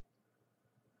tagit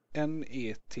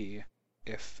netflx.com.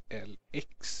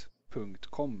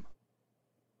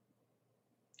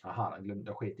 Jaha, han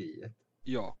glömde skit i det.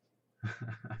 Ja.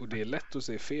 Och det är lätt att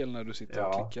se fel när du sitter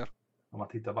och klickar. Om man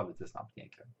tittar bara lite snabbt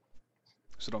egentligen.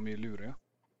 Så de är ju luriga.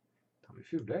 De är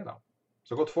fula idag.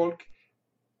 Så gott folk.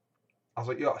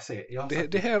 Alltså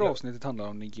det här avsnittet handlar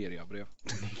om Nigeria-brev.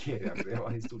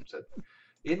 Nigeria-brev i stort sett.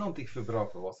 Är någonting för bra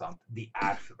för att vara sant? Det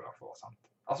är för bra för att vara sant.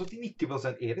 Alltså till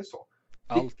 90% är det så.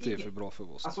 Allt är för bra för att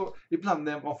vara sant. Alltså ibland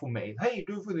när man får mejl. Hej,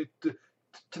 du har vunnit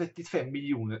 35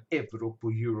 miljoner euro på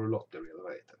Eurolottery eller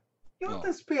vad det heter. Jag har inte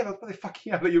ens spelat på det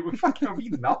fucking jävla Euro. Fucking jag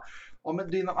vinna. Ja,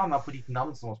 men det är någon annan på ditt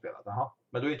namn som har spelat. Aha.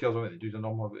 Men då är inte jag som vunnit utan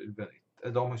de har vunnit.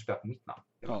 De har ju spelat på mitt namn.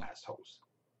 Assholes.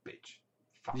 Bitch.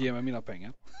 Fan. Ge mig mina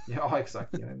pengar. Ja,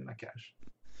 exakt. Ge mig mina cash.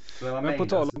 Men på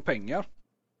tal om pengar.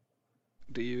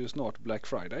 Det är ju snart Black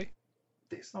Friday.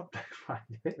 Det är snart Black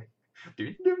Friday.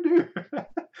 Du.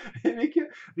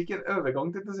 vilken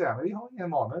övergång till att säga. Men vi har ingen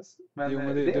manus. Men,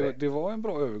 det var en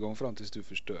bra övergång fram tills du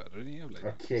förstörde din jävla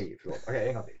jävla. Okej, förlåt. Okej,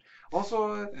 en gång till. Och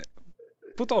så...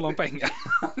 På tal om pengar.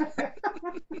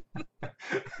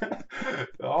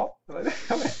 Ja, det var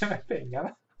det med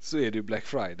pengarna. Så är det ju Black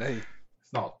Friday.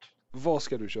 Snart. Vad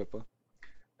ska du köpa?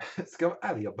 Ska jag vara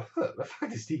ärlig, jag behöver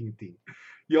faktiskt ingenting.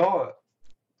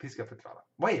 Vi ska förklara.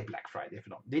 Vad är Black Friday för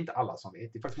dem? Det är inte alla som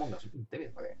vet. Det är faktiskt många som inte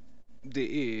vet vad det är.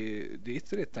 Det är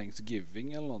inte det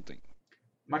Thanksgiving eller någonting.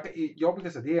 Jag brukar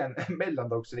säga att det är en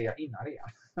mellandagsrea innan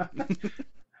rean.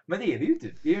 Men det är det ju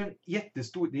inte. Det är ju en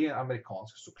jättestor, det är en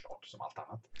amerikansk såklart som allt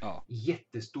annat. Ja.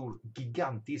 Jättestor,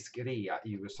 gigantisk rea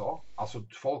i USA. Alltså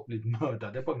folk blir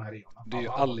mördade på de här reorna. Det är ju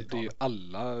Alltså, det är ju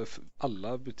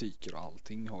alla butiker och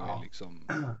allting har Ja. ju liksom.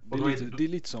 Och då Det är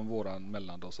lite som våran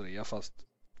mellandagsrea fast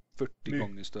 40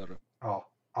 gånger större.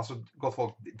 Ja, alltså gott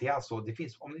folk, det är alltså, det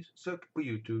finns, om ni söker på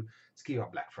YouTube, skriva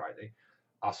Black Friday.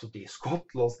 Alltså det är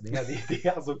skottlossningar, det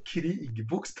är alltså krig,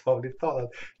 bokstavligt talat.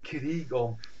 Krig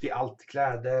om, det är allt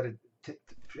kläder,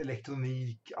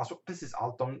 elektronik, alltså precis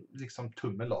allt de liksom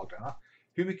tummer lagren.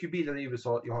 Hur mycket bilar i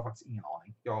USA, jag har faktiskt ingen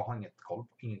aning. Jag har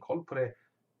ingen koll på det.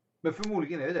 Men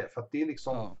förmodligen är det för att det är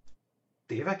liksom,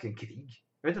 det är verkligen krig.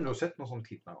 Jag vet inte om du har sett något sånt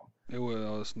klipp någon gång? Jo, jag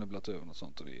har snubblat över något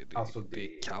sånt och det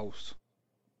är kaos.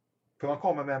 För man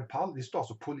kommer med en pall, det står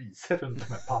alltså poliser runt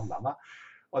de här pallarna.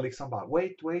 Och liksom bara,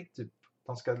 wait, typ.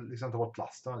 De ska liksom ta bort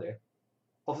plasten och det.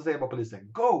 Och så säger bara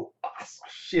polisen, go! Alltså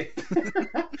shit!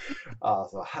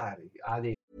 Alltså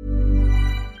herregud.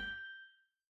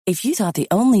 If you thought the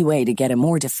only way to get a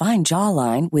more defined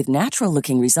jawline with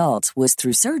natural-looking results was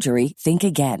through surgery, think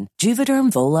again.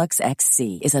 Juvederm Volux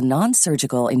XC is a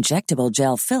non-surgical injectable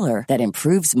gel filler that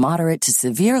improves moderate to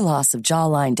severe loss of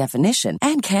jawline definition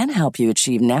and can help you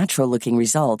achieve natural-looking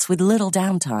results with little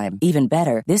downtime. Even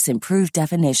better, this improved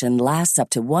definition lasts up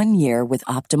to 1 year with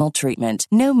optimal treatment.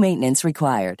 No maintenance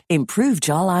required. Improve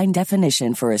jawline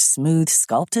definition for a smooth,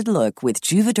 sculpted look with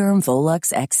Juvederm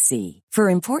Volux XC. For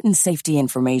important safety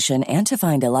information and to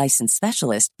find a licensed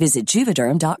specialist, visit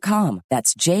Juvederm.com.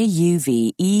 That's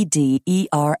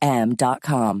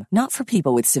JUVEDERM.com. Not for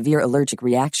people with severe allergic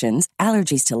reactions,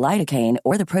 allergies to lidocaine,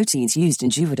 or the proteins used in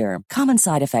Juvederm. Common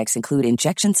side effects include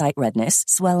injection site redness,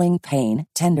 swelling, pain,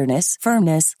 tenderness,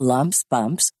 firmness, lumps,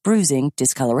 bumps, bruising,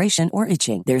 discoloration, or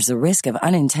itching. There's a risk of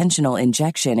unintentional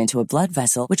injection into a blood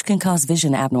vessel, which can cause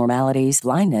vision abnormalities,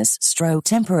 blindness, stroke,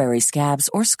 temporary scabs,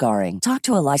 or scarring. Talk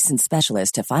to a licensed specialist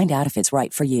to find out if it's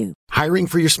right for you. Hiring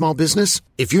for your small business?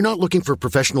 If you're not looking for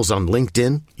professionals on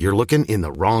LinkedIn, you're looking in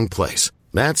the wrong place.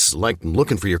 That's like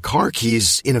looking for your car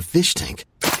keys in a fish tank.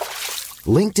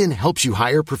 LinkedIn helps you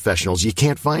hire professionals you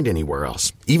can't find anywhere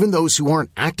else, even those who aren't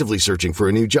actively searching for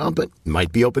a new job but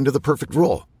might be open to the perfect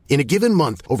role. In a given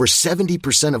month, over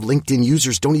 70% of LinkedIn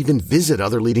users don't even visit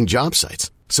other leading job sites.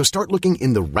 So start looking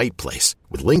in the right place.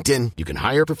 With LinkedIn, you can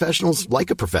hire professionals like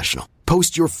a professional.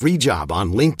 Post your free job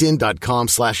on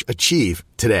linkedin.com/achieve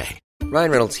today.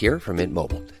 Ryan Reynolds here from Mint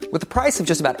Mobile. With the price of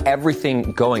just about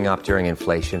everything going up during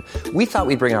inflation, we thought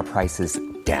we'd bring our prices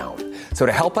down. So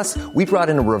to help us, we brought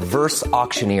in a reverse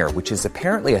auctioneer, which is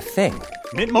apparently a thing.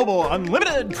 Mint Mobile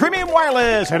Unlimited Premium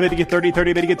Wireless. How to get 30,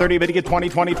 30, bit to get 30, bit to get 20,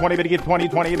 20, 20, bit to get 20,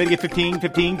 20, bit to get 15,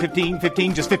 15, 15,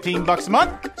 15, just $15 a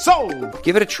month? Sold!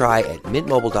 Give it a try at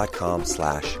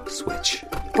mintmobile.com/switch.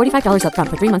 $45 up front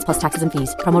for 3 months plus taxes and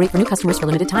fees. Promo rate for new customers for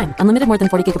limited time. Unlimited more than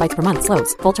 40 gigabytes per month.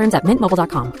 Slows full terms at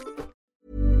mintmobile.com.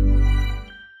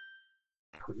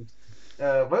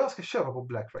 Vad jag ska köpa på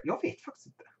Black Friday? Jag vet faktiskt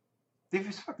inte. Det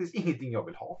finns faktiskt ingenting jag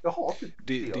vill ha. Jag har typ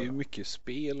det är ju mycket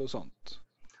spel och sånt.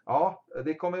 Ja,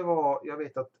 det kommer ju vara, jag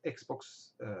vet att Xbox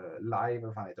Live,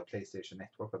 vad fan heter, PlayStation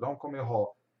Network, de kommer ju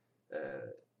ha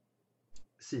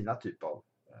sina typ av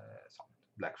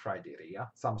Black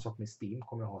Friday-rea. Samma sak med Steam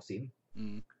kommer ju ha sin.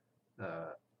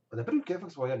 Och det brukar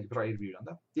faktiskt vara jävligt bra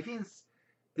erbjudande.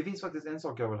 Det finns faktiskt en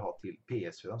sak jag vill ha till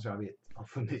PS4 som jag vet har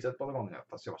funnits ett par gånger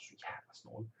fast jag var så jävla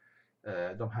snål.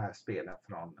 De här spelen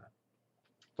från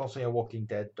de som gör Walking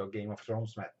Dead och Game of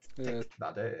Thrones som är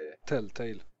tecknade.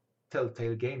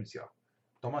 Telltale Games, ja.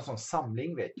 De har en sån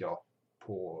samling vet jag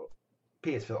på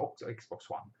PS4 och Xbox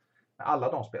One.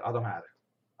 Alla de spel,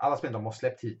 alla spel de har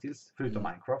släppt hittills förutom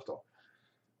Minecraft då.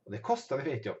 Och det kostade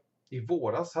vet jag. I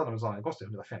våras hade de en sån, det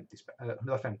kostade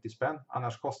 150 spänn.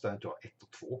 Annars kostade det 1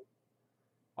 och 2.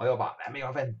 Och jag bara, nej men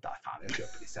jag väntar, fan jag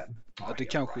köper det sen. Ja, det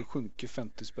kanske sjunker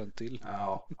 50 spänn till.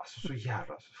 Ja, alltså så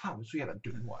jävla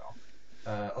dum var jag.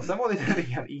 Och sen var det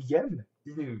redan igen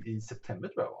nu i september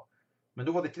tror jag var. Men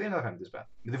då var det 350 spänn.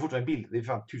 Men det är fortfarande billigt, det är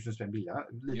fan 1000 spänn billigare.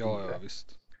 Ja,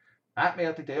 visst. Nej, men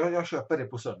jag tänkte, jag köper det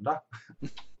på söndag.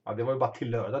 Ja, det var ju bara till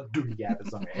lördag, dumjävel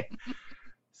som är.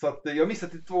 Så att jag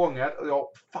missade det 2 gånger och jag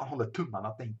fan håller tummarna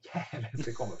att den jäveln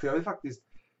ska komma. För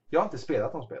jag har inte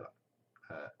spelat de spelen.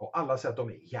 Och alla säger att de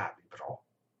är jävligt bra.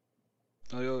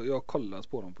 Ja, jag har kollat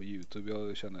på dem på YouTube.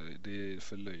 Jag känner det är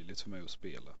för löjligt för mig att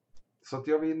spela. Så att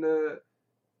jag vill...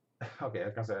 Okej,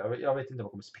 jag kan säga, jag vet inte om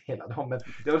jag kommer spela dem, men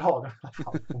jag vill ha dem i alla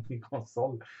fall på min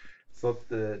konsol. Så att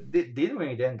det är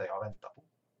nog det enda jag väntar på.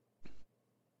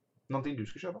 Någonting du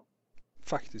ska köpa?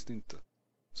 Faktiskt inte.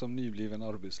 Som nybliven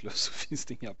arbetslös så finns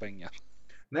det inga pengar.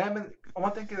 Nej, men om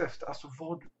man tänker efter, alltså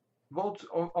vad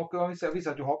om vi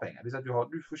säger att du har pengar, vi säger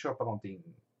att du får köpa någonting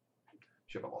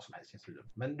köpa vad som helst.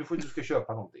 Men du ska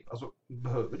köpa någonting. Alltså,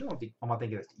 behöver du någonting om man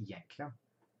tänker efter egentligen?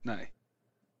 Nej.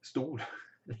 Stol.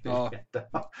 Ja.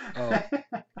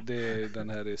 Den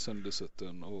här är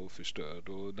söndersutten och förstörd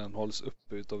och den hålls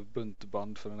uppe utav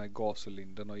buntband för den här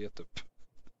gascylindern har gett upp.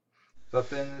 Så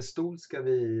att en stol ska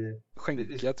vi...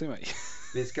 Skänka till mig.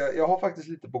 Jag har faktiskt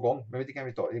lite på gång, men det kan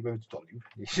vi ta. Det behöver inte ta nu.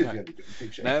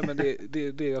 Nej, men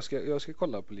det jag ska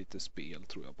kolla på lite spel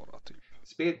tror jag bara typ.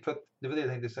 Spel, för att det var det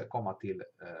jag tänkte komma till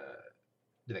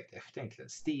direkt efter egentligen.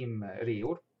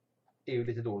 Steam-reor är ju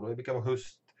lite då och då. Det brukar vara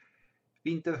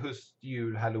vinter, höst,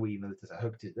 jul, halloween och lite så här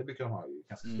högtider brukar de ha ju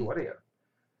ganska stora reor.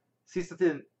 Sista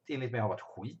tiden enligt mig har varit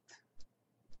skit.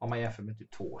 Om man jämför med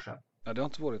typ 2 år sedan. Ja, det har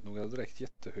inte varit några direkt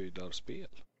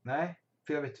jättehöjdarspel. Nej,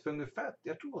 för jag vet för ungefär,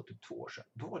 jag tror det var typ 2 år sedan.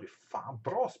 Då var det fan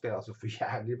bra spel, alltså för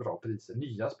jävligt bra priser.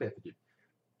 Nya spel för typ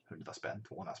 100 spänn,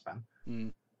 200 spänn.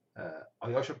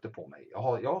 Och jag köpte på mig. Jag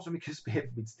har så mycket spel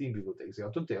på mitt Steam-bibliotek så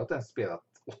jag tror inte jag har ens spelat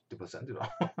 80% idag.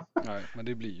 Nej, men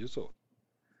det blir ju så.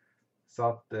 Så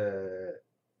att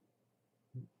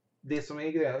det som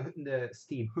är grejen,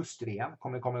 Steam höstrean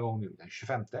kommer komma igång nu den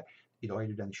 25. Idag är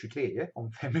det den 23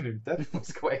 om 5 minuter om det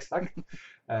ska vara exakt.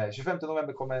 25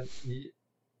 november kommer en ny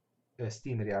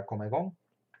Steam-rea komma igång.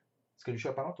 Ska du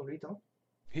köpa något om du hittar något?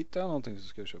 Hittar jag någonting så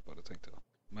ska jag köpa det tänkte jag.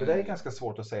 Men för det är ganska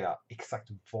svårt att säga exakt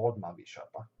vad man vill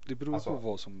köpa. Det beror på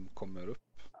vad som kommer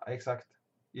upp. Ja, exakt.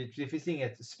 Det finns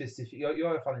inget specifikt. Jag i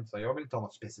alla fall inte så. Jag vill inte ha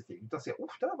något specifikt. Utan säga,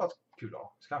 det har varit kul att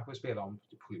ha. Så kanske spela om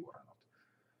typ 7 år eller något.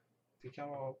 Det kan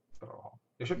vara bra att ha.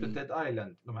 Jag köpte Dead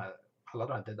Island. Alla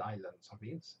de här Dead Island som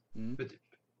finns. För typ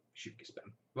 20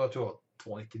 spänn. Jag tror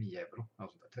 2,99 euro.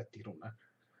 Alltså 30 kronor.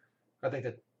 Jag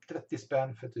tänkte 30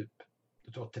 spänn för typ.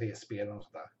 Du tror 3 spel och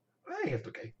sånt där. Det är helt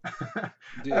okej.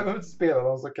 Jag behöver inte spela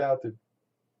dem så kan jag typ.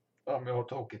 Om jag har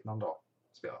tråkigt någon dag.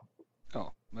 Spela.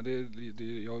 Ja, men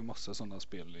jag har massa sådana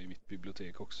spel i mitt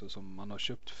bibliotek också som man har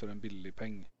köpt för en billig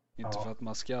peng. Inte för att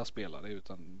man ska spela det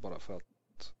utan bara för att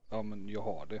men jag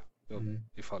har det.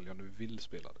 Ifall jag nu vill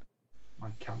spela det.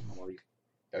 Man kan om man vill.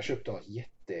 Jag köpte ett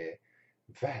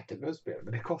jättevärdelöst spel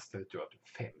men det kostade tror jag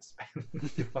 5 spänn.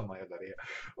 Det var någon jävla det.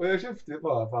 Och jag köpte det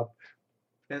bara för att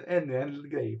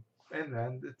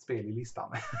ännu ett spel i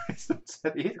listan. Så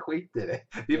det är helt skit i det.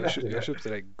 Jag köpte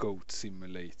det Goat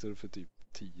Simulator för typ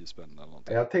 10 spänn eller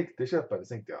någonting. Jag tänkte köpa det, så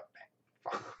tänkte jag, nej.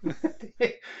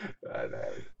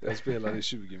 Jag spelade i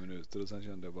 20 minuter och sen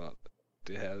kände jag bara,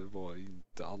 det här var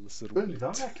inte alls roligt. Undrar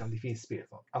verkligen om det finns spel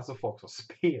som, alltså folk som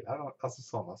spelar alltså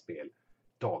sådana spel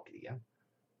dagligen.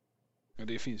 Ja,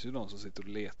 det finns ju de som sitter och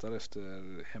letar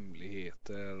efter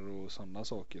hemligheter och sådana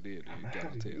saker, det är det ju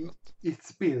garanterat. I ett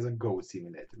spel som Goat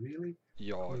Simulator, really?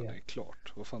 Ja, det är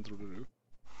klart. Vad fan trodde du?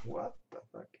 What the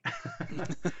fuck?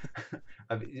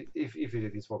 If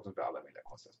det finns folk som spelar alla möjliga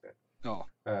konstiga spel. Ja.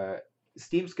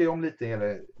 Steam ska ju om lite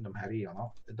eller de här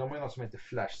reorna. De har ju något som heter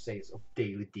Flash Sales och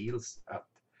Daily Deals. Att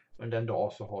under en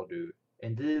dag så har du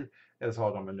en deal. Eller så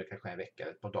har de under kanske en vecka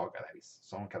eller ett par dagar en viss,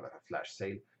 som de kallar för Flash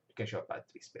Sale. Du kan köpa ett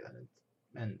visst spel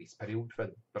en viss period för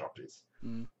ett bra pris.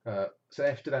 Så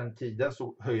efter den tiden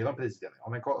så höjer de priset igen.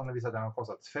 Om det visar att den har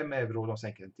kostat 5 euro och de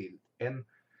sänker den till 1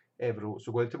 euro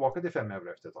så går det tillbaka till 5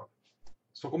 euro efter ett tag.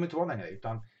 Så kommer det inte vara längre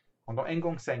utan om de en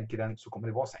gång sänker den så kommer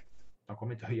det vara sänkt. De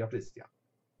kommer inte höja priset igen.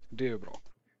 Det är ju bra.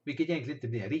 Vilket egentligen inte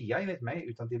blir en rea enligt mig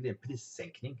utan det blir en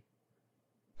prissänkning.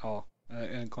 Ja,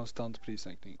 en konstant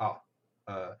prissänkning. Ja.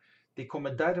 Det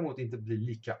kommer däremot inte bli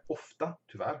lika ofta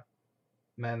tyvärr.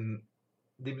 Men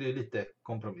det blir lite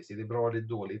kompromiss. Det är bra, det är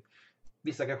dåligt.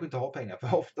 Vissa kanske inte har pengar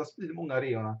för oftast blir det många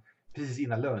reorna precis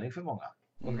innan löning för många.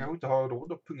 De kanske inte har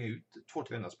råd att punga ut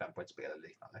 200-300 spänn på ett spel eller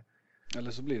liknande.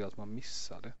 Eller så blir det att man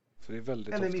missar det. För det är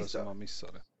väldigt ofta som man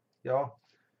missar det. Ja,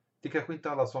 det är kanske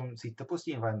inte alla som sitter på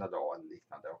Steam varenda dag eller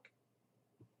liknande. Och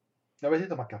jag vet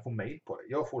inte om man kan få mail på det.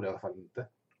 Jag får det i alla fall inte.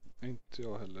 Inte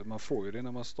jag heller. Man får ju det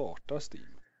när man startar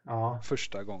Steam. Ja.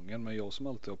 Första gången, men jag som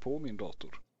alltid har på min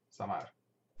dator. Samma här.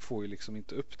 Får ju liksom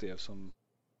inte upp det som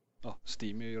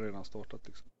Steam är ju redan startat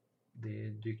liksom.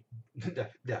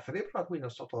 Därför är det bra att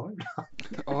Windows startar om ibland.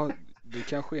 Ja, det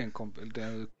kanske är en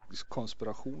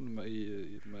konspiration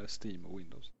med Steam och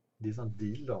Windows. Det är sån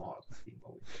deal de har. Steam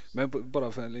och Windows. Men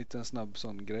bara för en liten snabb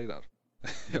sån grej där.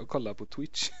 Jag kollar på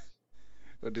Twitch.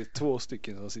 Och det är 2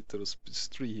 stycken som sitter och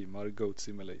streamar Goat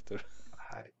Simulator.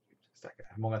 Herregud, stackare.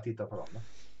 Hur många tittar på dem då?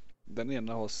 Den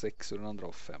ena har 6 och den andra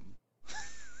har 5.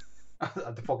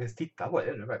 Att folk ens tittar på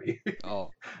det nu värre.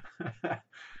 Ja.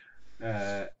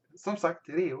 Som sagt,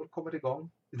 reor kommer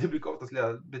igång. Det brukar oftast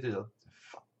betyda att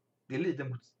det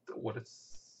lider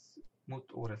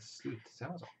mot årets slut. Säger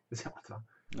man så? Det säger man inte, va?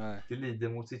 Nej. Det lider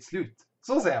mot sitt slut.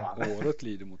 Så säger man. Året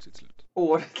lider mot sitt slut.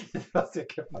 Året lider mot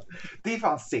sitt slut. Det är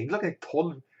fan sent, klockan är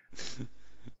 12.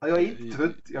 Jag är inte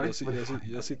trött.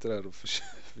 Jag sitter där och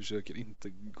försöker inte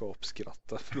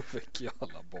gapskratta för då väcker jag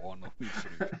alla barn och min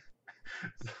fru.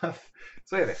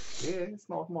 Så är det. Det är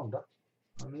snart måndag.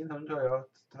 Min hund hör jag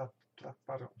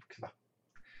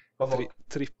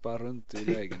Trippar runt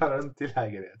i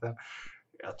lägenheten.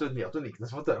 Jag tror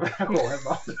Niklas fått över den gången.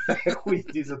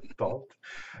 Skit i så totalt.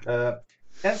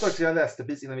 En sak som jag läste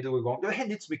precis innan vi drog igång. Det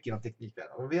händer inte så mycket inom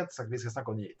teknikvärlden. Och vi har inte sagt att vi ska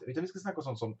snacka om nyheter. Utan vi ska snacka om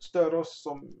sånt som stör oss,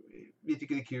 som vi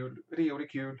tycker är kul. Reor är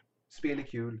kul. Spel är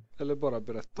kul. Eller bara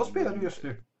berätta. Vad spelar du just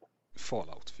nu?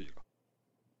 Fallout 4.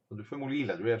 Och du förmodligen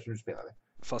gillar du eftersom du spelar det.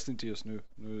 Fast inte just nu.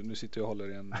 Nu sitter jag och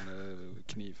håller i en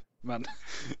kniv. Men...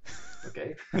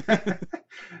 Okej.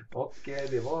 Och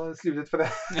det var slutet för det.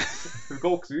 Du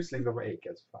går också utslängda på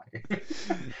Acast.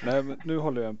 Nej, men nu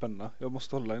håller jag en penna. Jag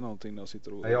måste hålla i någonting när jag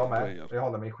sitter och... Jag med. Jag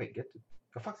håller mig i skägget.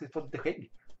 Jag har faktiskt fått lite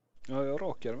skägg. Ja, jag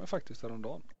rakade mig faktiskt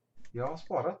häromdagen. Jag har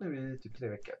sparat nu i typ 3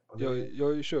 veckor. Jag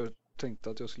har ju tänkt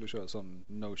att jag skulle köra sån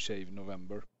No Shave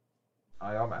November.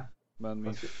 Ja, jag med. Men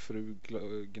min fru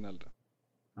gnällde.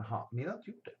 Jaha, min har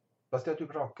inte gjort det. Fast jag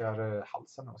typ rakar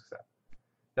halsen, om man ska säga.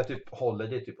 Jag typ håller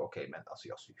det typ okej, men alltså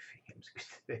jag ser ju hemskt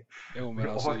ut. Jo, men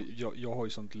alltså jag har ju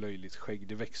sånt löjligt skägg.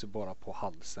 Det växer bara på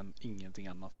halsen, ingenting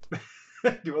annat.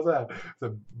 Du var så här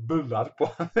bullar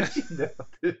på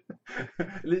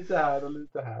lite här och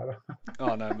lite här.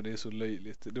 Ja, nej, men det är så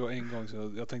löjligt. Det var en gång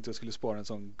så jag tänkte jag skulle spara en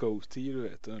sån goatee, du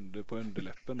vet, på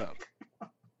underläppen där.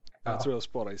 Jag tror jag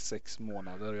sparade i 6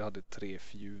 månader och jag hade 3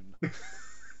 fjun.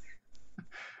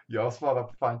 Jag svarar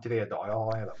på fan 3 dagar. Jag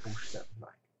har hela borsten.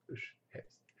 Usch,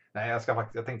 hemskt. Nej, jag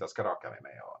tänkte jag ska raka mig,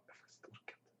 men jag är faktiskt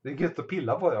orkat. Det är gött att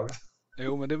pilla på det också.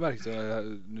 Jo, men det märkte jag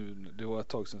nu. Det var ett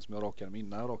tag sedan som jag rakade mig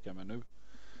innan jag rakade mig nu.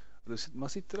 Man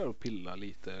sitter där och pillar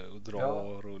lite och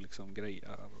drar och liksom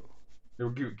grejer. Jo,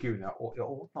 gud,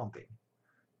 jag åt någonting.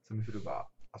 Så min fru bara,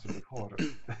 alltså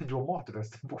du har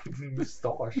matresten på din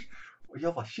mustasch. Och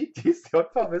jag var shit, just jag har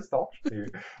fan mustasch nu.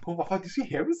 Hon var faktiskt så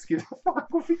hemskt. Vad fan,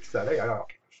 gå och fixa det. Ja.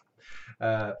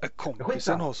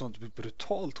 Kompisen har sånt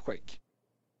brutalt skägg.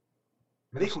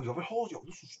 Men det är jag vill ha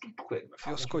så stort skägg.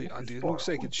 Jag skojar, det är nog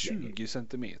säkert 20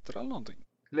 centimeter eller någonting.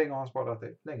 Hur länge har han sparat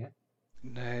det? Länge?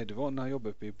 Nej, det var när jag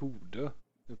jobbade uppe i Bodö.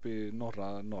 Uppe i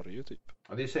norra Norge typ.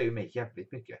 Ja, det säger ju mig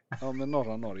jävligt mycket. Ja, men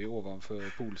norra Norge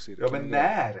ovanför polcirkeln. Ja, men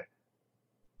när?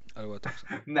 Ja, det var ett tag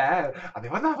sedan. När? Ja, det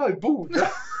var när jag var i Bodö.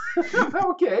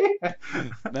 Okej.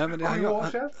 Nej, men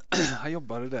han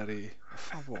jobbade där i, vad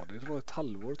fan var det? Det var ett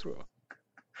halvår tror jag.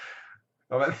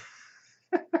 Ja, men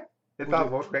ett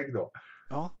halvårs skägg då.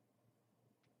 Ja.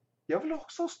 Jag vill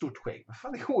också ha stort skägg. Men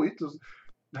fan, det går ju inte.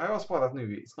 Det här har jag sparat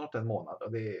nu i snart en månad.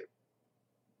 Och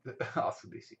alltså,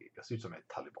 jag ser ut som en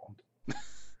taliban.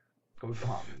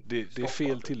 Det är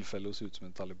fel tillfälle att se ut som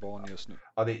en taliban just nu.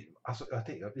 Ja,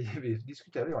 vi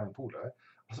diskuterade jag en polare.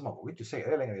 Alltså man vågar inte säga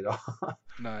det längre idag.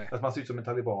 Nej. Att man ser ut som en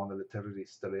taliban eller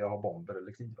terrorist eller jag har bomber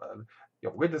eller knivar.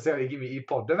 Jag vågar inte säga det i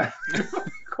podden.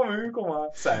 kommer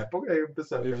komma Säpo och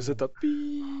besöka. Vi får sätta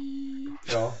pip.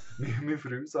 Ja, min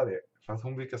fru sa det. För att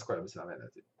hon brukar skoja med sina vänner.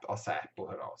 Typ,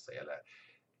 Säpo hör av sig eller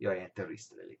jag är en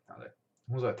terrorist eller liknande.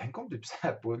 Hon sa, tänk om typ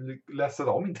Säpo läser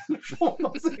av min telefon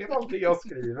och ser allting jag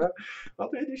skriver.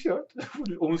 Att det är kört.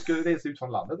 Och hon skulle resa ut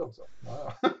från landet också.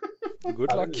 Ja.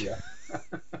 Good luck.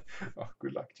 Ja,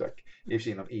 good luck, Chuck. I och för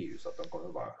sig inom EU så att de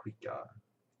kommer bara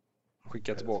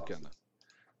skicka tillbaka henne.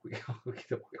 Skicka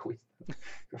tillbaka skit.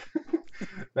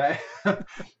 Nej,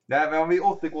 men om vi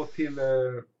återgår till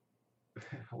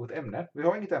vårt ämne. Vi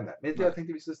har inget ämne. Men jag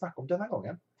tänkte vi skulle snacka om denna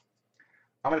gången.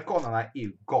 Amerikanerna är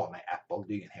ju galna i Apple,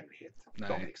 det är ingen hemlighet.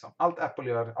 Allt Apple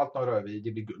gör, allt de rör vid,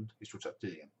 det blir guld i stort sett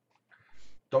tydligen.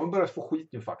 De har börjat få skit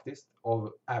nu faktiskt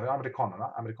av även amerikanerna,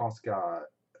 amerikanska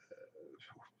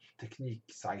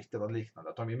tekniksajter och liknande.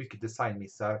 Att de är mycket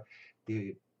designmissar.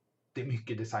 Det är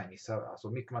mycket designmissar, alltså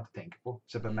mycket man inte tänker på. Till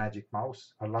exempel Magic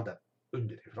Mouse har laddat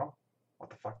underifrån. What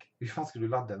the fuck? Hur fan ska du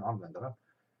ladda den och använda den?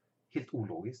 Helt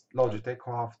ologiskt. Logitech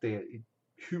har haft det i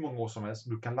hur många år som helst.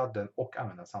 Du kan ladda den och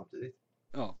använda den samtidigt.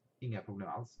 Ja. Inga problem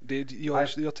alls.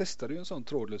 Jag testade ju en sån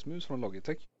trådlös mus från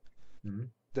Logitech.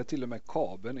 Där till och med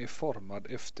kabeln är formad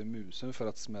efter musen för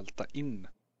att smälta in.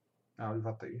 Ja, du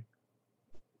fattar ju.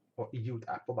 Och idiot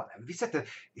Apple bara, vi sätter,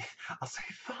 alltså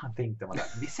hur fan tänkte man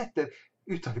där? Vi sätter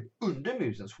uttaget under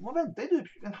musen så får man vänta i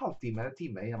typ en halvtimme eller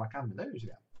timme innan man kan använda musen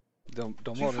igen.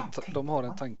 De har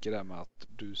en tanke där med att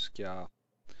du ska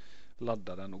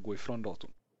ladda den och gå ifrån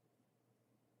datorn.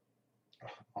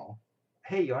 Ja.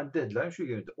 Hej, jag har en deadline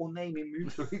 20 minuter. Åh nej, min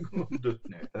mus har dött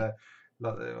nu.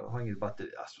 Jag har inget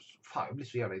batteri. Alltså, fan, jag blir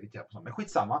så jävla irriterad på sånt. Men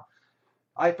skitsamma.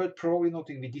 iPad Pro är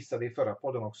någonting vi dissade i förra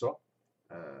podden också.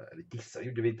 Eller dissade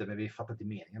gjorde vi inte, men vi fattade inte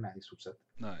meningen med det i stort sett.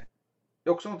 Nej. Det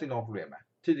är också någonting de har problem med.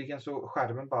 Tydligen så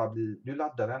skärmen bara blir, du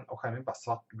laddar den och skärmen är bara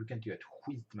svart. Du kan inte göra ett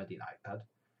skit med din iPad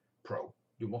Pro.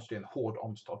 Du måste göra en hård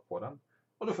omstart på den.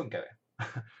 Och då funkar det.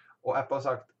 Och Apple har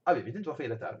sagt, vi vet inte vad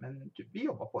felet är, men typ, vi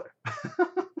jobbar på det.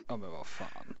 Ja, men vad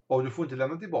fan. Och du får inte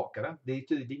lämna tillbaka den. Det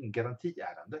är ingen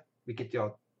garantiärende. Vilket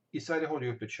i Sverige har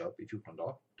du öppet köp i 14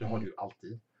 dagar. Det har du ju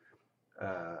alltid.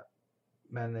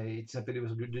 Men till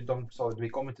exempel de sa att vi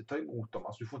kommer inte ta emot dem.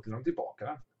 Alltså du får inte lämna tillbaka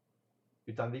den.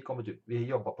 Utan vi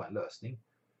jobbar på en lösning.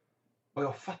 Och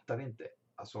jag fattar inte.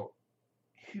 Alltså,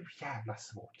 hur jävla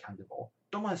svårt kan det vara?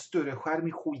 De har en större skärm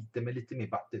i skiten med lite mer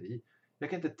batteri. Jag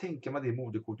kan inte tänka mig att det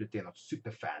moderkortet är något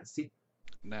superfancy.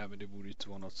 Nej, men det borde ju inte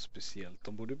vara något speciellt.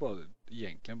 De borde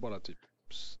egentligen bara typ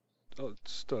ett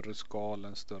större skal,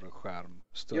 en större skärm,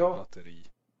 större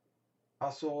batteri.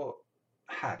 Alltså,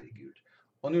 herregud.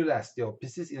 Och nu läste jag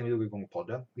precis innan vi drog igång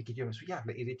podden, vilket gör mig så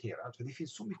jävla irriterad. För det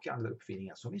finns så mycket andra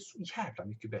uppfinningar som är så jävla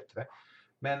mycket bättre.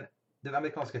 Men den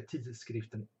amerikanska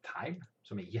tidskriften Time,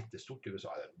 som är jättestort i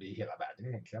USA, det är hela världen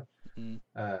egentligen.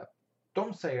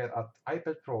 De säger att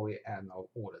iPad Pro är en av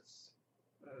årets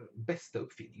bästa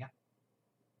uppfinningar.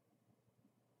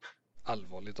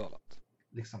 Allvarligt talat.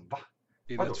 Liksom, va?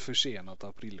 Är det ett försenat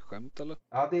aprilskämt eller?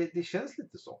 Ja, det känns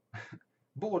lite så.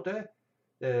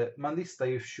 Man listar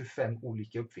ju 25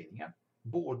 olika uppfinningar.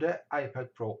 Både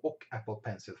iPad Pro och Apple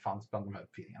Pencil fanns bland de här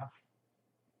uppfinningarna.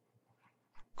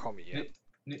 Kom igen.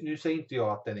 Nu säger inte jag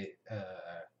att den är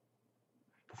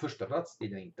på första plats, det är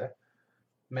den inte.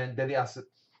 Men den är alltså...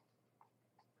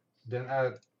 Den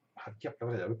är... Jävlar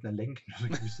vad det är, jag öppnar en länk nu så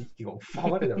är musik igång. Fan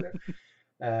vad det blev.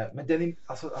 Men den är,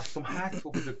 alltså att de här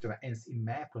två produkterna ens är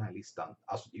med på den här listan,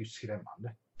 alltså det är ju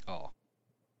skrämmande. Ja.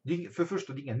 För först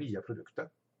det är inga nya produkter.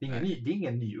 Det är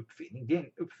ingen ny uppfinning. Det är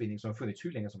en uppfinning som har funnits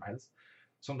hur länge som helst.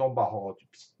 Som de bara har typ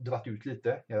dratt ut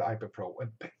lite. iPad Pro.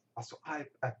 Alltså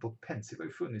Apple Pencil har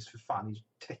ju funnits för fan i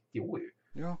 30 år ju.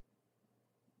 Ja.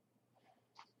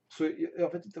 Så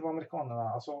jag vet inte vad amerikanerna,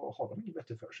 alltså har de inget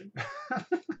bättre för sig?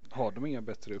 Har de inga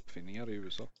bättre uppfinningar i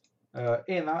USA?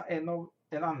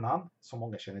 En annan som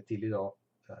många känner till idag,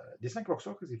 det snackar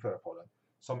också i förra podden,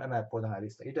 som är med på den här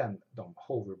listan, är de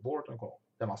hoverboard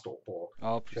där man står på.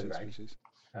 Ja, precis.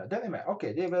 Den är med.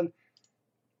 Okej, det är väl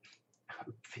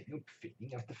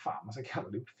uppfinning, jag vet inte fan man ska kalla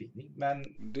det uppfinning, men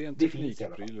det är en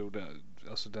teknikpryl och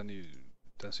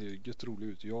den ser ju gött rolig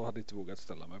ut. Jag hade inte vågat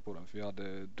ställa mig på den för jag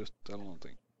hade dött eller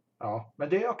någonting. Ja, men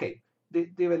det är okej.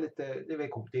 Det är väl lite, det är väl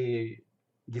coolt.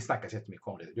 Det snackas jättemycket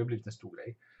om det. Det har blivit en stor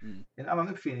grej. En annan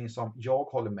uppfinning som jag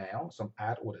håller med om, som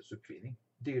är årets uppfinning,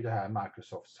 det är ju det här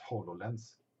Microsofts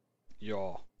HoloLens.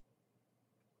 Ja.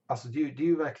 Alltså det är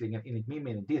ju verkligen, enligt min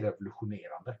mening, det är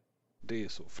revolutionerande. Det är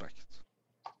så fräckt.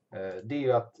 Det är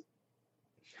ju att,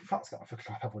 hur fan ska man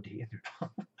förklara vad det är nu?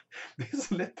 Det är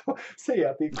så lätt att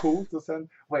säga att det är coolt och sen,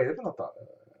 vad är det för något då?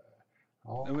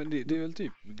 Ja, men det är väl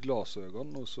typ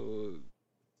glasögon och så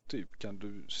typ kan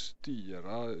du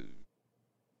styra.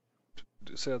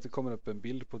 Säg att det kommer upp en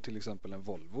bild på till exempel en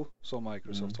Volvo som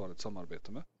Microsoft har ett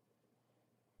samarbete med.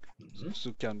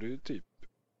 Så kan du typ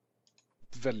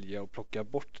välja och plocka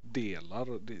bort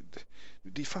delar.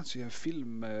 Det fanns ju en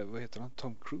film med, vad heter han,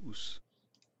 Tom Cruise.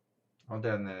 Ja,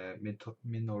 den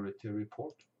Minority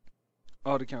Report.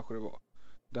 Ja, det kanske det var.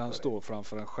 Där han står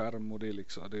framför en skärm och det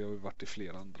har ju varit i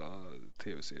flera andra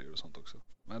tv-serier och sånt också.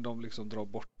 Men de liksom drar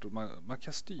bort, man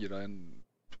kan styra en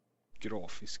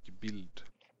grafisk bild.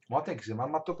 Man tänker sig,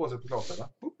 man tar på sig glasögon.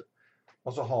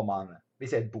 Och så har man, vi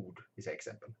säger ett bord, vi säger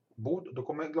exempel. Bord, då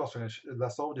kommer glasögonen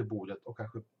läsa av det bordet och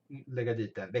kanske lägga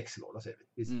dit en växellåda, säger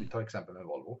vi. Vi tar exempel med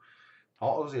Volvo.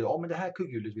 Ja, och så säger men det här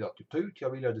kugghjulet vill jag typ ta ut. Jag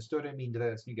vill göra det större,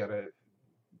 mindre, snyggare,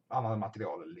 annan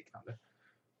material eller liknande.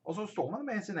 Och så står man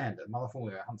med sina händer. Man har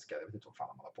förmodligen handskar, jag vet inte vad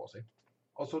fan man har på sig.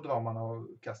 Och så drar man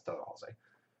och kastar och har sig.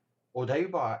 Och det är ju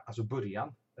bara alltså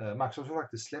början. Microsoft har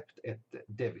faktiskt släppt ett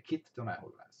dev-kit till de här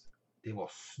HoloLens. Det var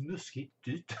snuskigt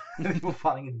dyrt. Det var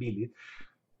fan inget billigt.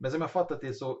 Men som jag fattat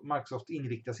det så Microsoft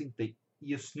inriktas inte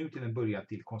just nu till en början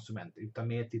till konsumenter utan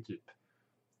mer till typ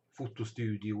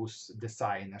fotostudios,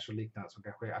 designers och liknande som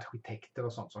kanske är arkitekter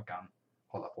och sånt som kan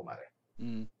hålla på med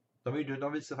det.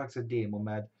 De visar faktiskt ett demo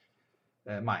med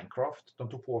Minecraft. De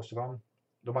tog på sig dem.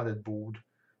 De hade ett bord.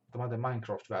 De hade en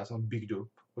Minecraft-värld som de byggde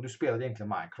upp. Och du spelade egentligen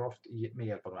Minecraft med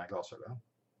hjälp av de här glasögonen.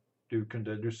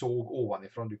 Du såg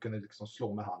ovanifrån. Du kunde liksom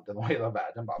slå med handen och hela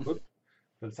världen bara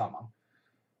föll samman.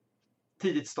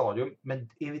 Tidigt stadium. Men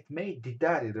enligt mig, det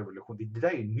där är revolution. Det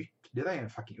där är nytt. Det där är en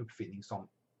fucking uppfinning som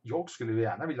jag skulle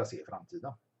gärna vilja se i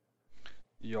framtiden.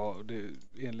 Ja,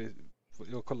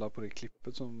 Jag kollar på det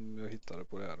klippet som jag hittade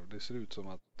på det här och det ser ut som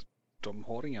att de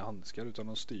har inga handskar utan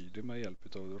de styr det med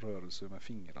hjälp av rörelser med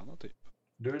fingrarna typ.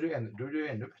 Då är du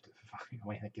ännu bättre för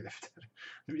fan, jag tänker efter.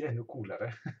 Du är ännu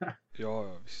coolare.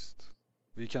 Ja, visst.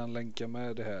 Vi kan länka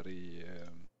med det här i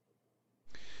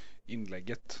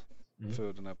inlägget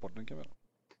för den här podden kan vi göra.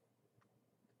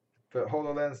 För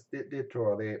HoloLens, det tror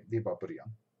jag det är bara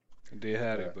början. Det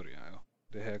här är början, ja.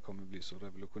 Det här kommer bli så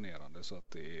revolutionerande så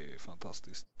att det är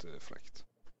fantastiskt fräckt.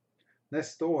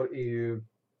 Nästa år är ju,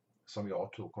 som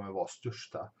jag tror kommer vara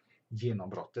största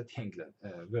genombrottet egentligen,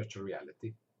 virtual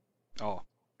reality. Ja.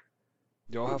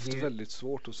 Jag har haft väldigt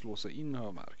svårt att slå sig in har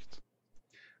jag märkt.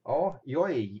 Ja,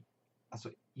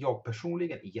 jag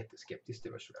personligen är jätteskeptisk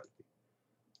till virtual reality.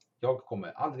 Jag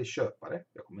kommer aldrig köpa det.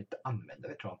 Jag kommer inte använda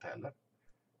det, tror jag inte heller.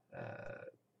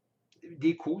 Det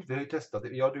är coolt, vi har ju testat det.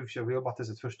 Vi har bara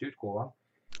testat första utgåvan.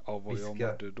 Ja, vad jag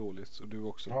mådde dåligt. Och du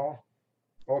också. Ja,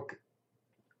 och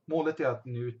målet är att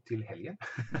nu till helgen,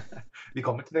 vi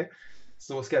kommer till det,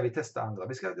 så ska vi testa andra.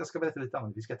 Jag ska berätta lite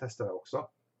annat, vi ska testa det också.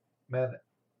 Men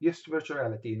just virtual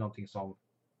reality är någonting som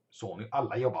Sony,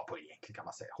 alla jobbar på egentligen kan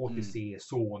man säga. HTC,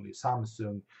 Sony,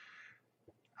 Samsung,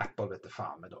 Apple vet inte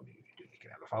fan, men de är ju unika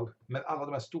i alla fall. Men alla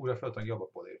de här stora företagen jobbar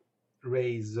på det.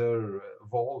 Razer,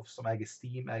 Valve som äger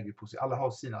Steam, äger på sig. Alla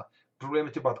har sina.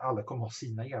 Problemet är bara att alla kommer ha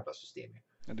sina jävla system.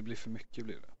 Ja, det blir för mycket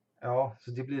blir det. Ja,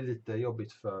 så det blir lite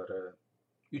jobbigt för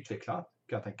utvecklarna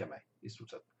kan jag tänka mig i stort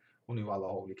sett. Och nu alla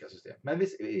har olika system. Men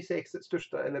vi säger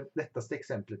största eller lättaste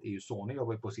exemplet är ju Sony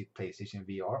jobbar på sitt PlayStation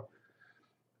VR.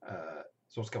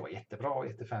 Som ska vara jättebra och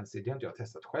jättefancy. Det har inte jag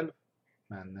testat själv.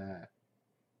 Men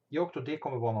jag tror det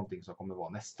kommer vara någonting som kommer vara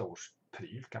nästa års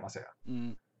pryl kan man säga.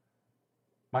 Mm.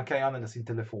 Man kan ju använda sin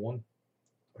telefon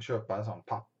och köpa en sån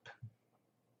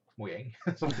pappmojäng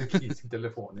som du kan i sin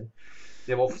telefon i.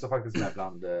 Det var också faktiskt med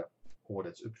bland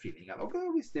årets uppfinningar.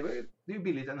 Och visst, det är ju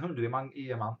billigt. En 100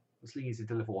 ger man och slänger in sin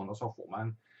telefon och så får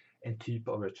man en typ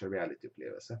av virtual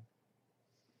reality-upplevelse.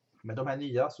 Men de här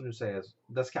nya som du säger,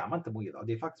 där ska man inte må illa.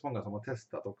 Det är faktiskt många som har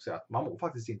testat också att man mår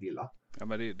faktiskt inte illa. Ja,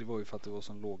 men det var ju för att det var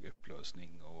sån låg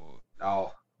upplösning och...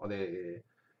 Ja, och det är...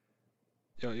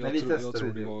 Jag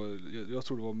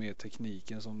tror det var mer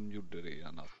tekniken som gjorde det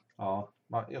än att... Ja,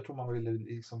 jag tror man ville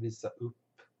liksom visa upp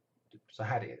typ, så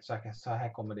här är det. Så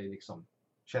här kommer det liksom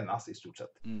kännas i stort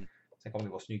sett. Mm. Sen kommer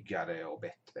det vara snyggare och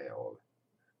bättre och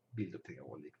bildupptagning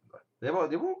och liknande.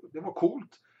 Det var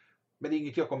coolt. Men det är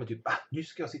inget jag kommer typ, nu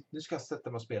ska jag sätta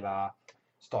mig och spela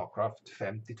StarCraft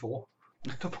 52.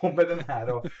 Ta på mig den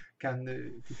här och kan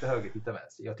titta höger, titta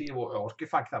vänster. Jag orkar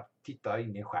fan knappt titta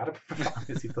in i en skärm för fan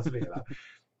jag sitter och spelar.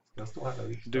 Jag står här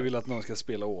och du vill att någon ska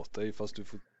spela åt dig fast du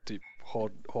får typ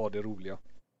ha det roliga.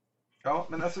 Ja,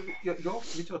 men alltså jag vet vad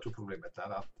jag tror problemet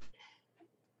är.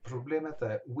 Problemet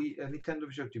är Nintendo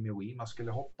försökte ju med Wii. Man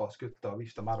skulle hoppa, skutta och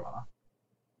vifta med armarna.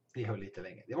 Det höll lite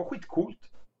länge. Det var skitcoolt.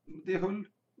 Det höll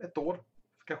ett år.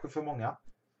 Kanske för många.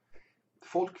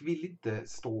 Folk vill inte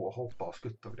stå och hoppa och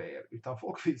skutta och grejer. Utan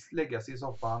folk vill lägga sig i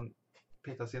soffan,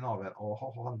 peta sig i naveln och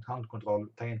ha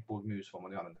handkontroll, tangentbord, mus, vad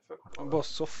man gör för kontroll. Bara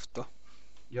softa.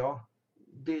 Ja,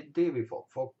 det vill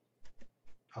folk.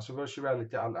 Alltså virtual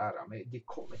reality all ära, men det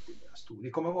kommer inte bli stor. Det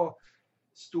kommer vara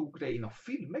stor grej inom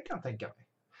filmer kan jag tänka mig.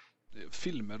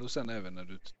 Filmer och sen även när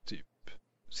du typ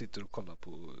sitter och kollar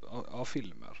på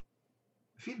filmer.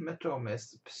 Filmer tror jag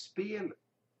mest. Spel,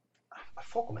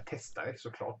 folk kommer testa det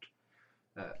såklart.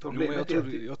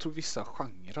 Jag tror vissa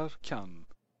genrer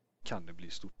kan det bli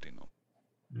stort inom.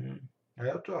 Ja,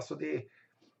 jag tror alltså det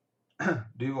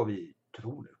är vad vi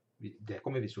tror nu. Det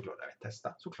kommer vi såklart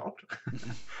testa, såklart.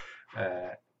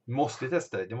 Måste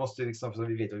testa det. Det måste liksom så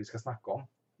vi vet vad vi ska snacka om.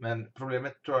 Men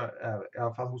problemet tror jag är, i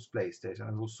alla fall hos PlayStation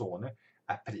eller hos Sony,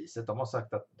 är priset. De har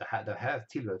sagt att det här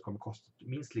tillverket kommer kosta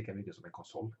minst lika mycket som en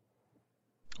konsol.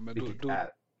 Men då är det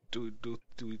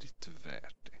inte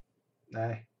värt det.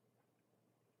 Nej.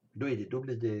 Då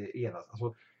blir det enast.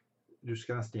 Alltså, du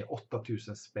ska nästan ge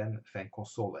 8000 spänn för en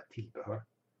konsol och tillbehör.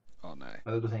 Ja, nej.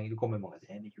 Men då kommer många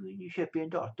säga, du köper ju en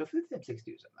dator för 5-6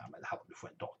 tusen. Nej, men här du får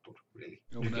en dator. Really.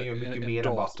 Jo, du kan ju mycket en mer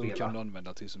än bara spela. Dator kan du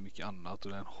använda till så mycket annat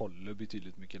och den håller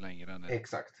betydligt mycket längre än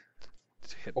exakt.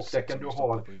 Och där kan du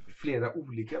ha flera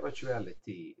olika virtual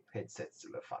reality headsets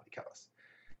eller vad fan det kallas.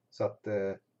 Så att,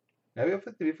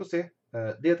 vi får se.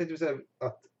 Det jag tänkte säga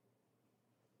att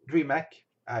DreamHack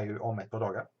är ju om ett par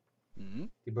dagar.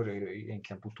 Det börjar ju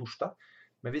egentligen på torsdag.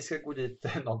 Men vi ska gå dit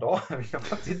någon dag. Vi har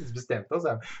faktiskt inte bestämt oss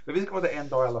än. Men vi ska vara där en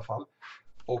dag i alla fall.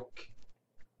 Och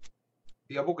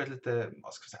vi har bokat lite,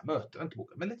 vad ska jag säga, möten, inte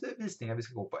bokat, men lite visningar vi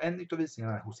ska gå på. En utav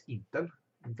visningarna är hos Intel.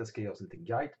 Intel ska ge oss en liten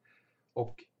guide.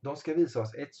 Och de ska visa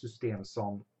oss ett system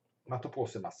som man tar på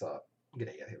sig massa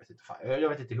grejer. Jag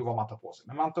vet inte vad man tar på sig.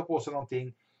 Men man tar på sig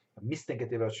någonting. Jag misstänker att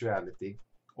det är virtual reality.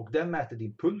 Och den mäter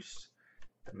din puls.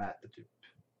 Den mäter typ.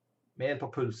 Med hjälp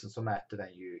av pulsen så mäter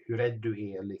den ju hur rädd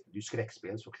du är. Det är ju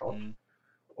skräckspel såklart.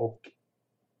 Och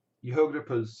ju högre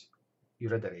puls, ju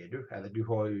räddare är du. Eller du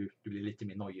blir lite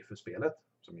mer nojig för spelet.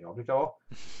 Som jag brukar ha.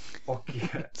 Och,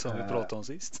 som vi pratade om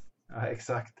sist. Ja,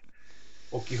 exakt.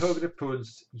 Och ju högre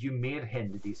puls, ju mer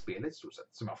händer det i spelet, stort sett,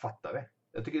 som jag fattar det.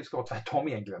 Jag tycker det ska vara tvärtom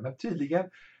egentligen, men tydligen,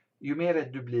 ju mer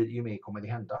rädd du blir, ju mer kommer det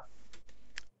hända.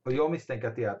 Och jag misstänker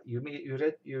att det är att ju mer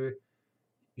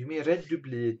rädd du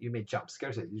blir, ju mer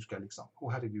jumpscare säger du ska liksom,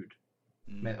 herregud.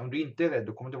 Men om du inte är rädd,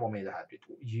 då kommer det vara med det här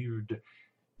ljud,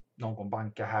 någon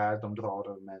bankar här, de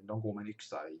går med en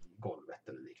yxa i golvet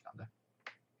eller liknande.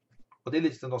 Och det är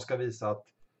lite som de ska visa att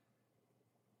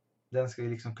den ska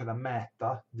liksom kunna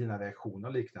mäta dina reaktioner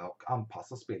och liknande och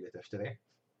anpassa spelet efter det.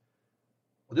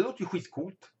 Och det låter ju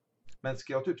skitcoolt. Men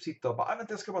ska jag typ sitta och bara,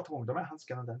 vänta, jag ska bara ta om de här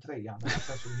handskarna, den tröjan, den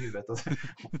här som huvudet och så,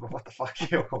 what the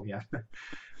fuck, jag kom igen.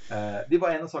 Det är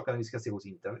bara en av sakerna vi ska se hos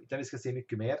Intel, utan vi ska se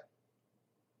mycket mer.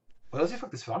 Och jag ser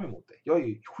faktiskt fram emot det. Jag är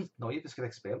ju skitnöjd för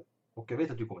skräckspel och jag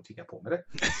vet att du kommer tvinga på mig det.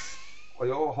 Och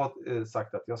jag har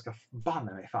sagt att jag ska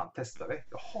banna mig fan testa det.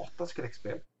 Jag hatar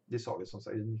skräckspel. Det sa vi som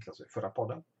säger Niklas i förra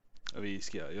podden. Vi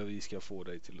ska få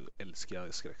dig till att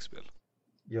älska skräckspel.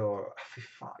 Fy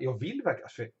fan. Jag vill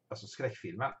verkligen, alltså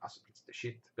skräckfilmer, alltså det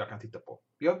shit jag kan titta på.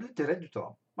 Jag blir inte rädd utav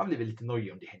dem. Man blir väl lite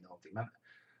nöjd om det händer någonting, men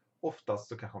oftast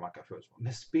så kanske man kan förutspå.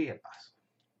 Men spel alltså.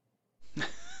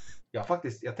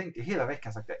 Jag tänkte hela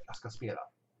veckan sagt att jag ska spela.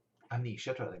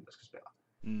 Amnesia tror jag ska spela.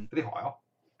 För det har jag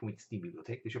på mitt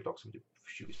Steam-bibliotek. Det köpte jag också för typ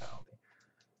 20 spänn någonting.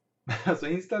 Men så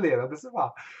installerade så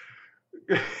bara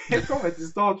jag kommer till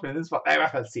startmenyn så bara, nej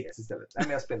jag får CS istället. Nej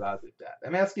men jag spelar typ där.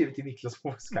 Nej men jag skriver till Niklas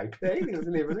på Skype. Nej, Niklas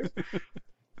lever nu.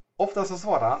 Ofta så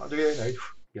svarar han och då är jag nöjd.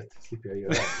 Gött, slipper jag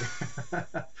göra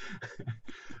det.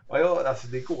 Och alltså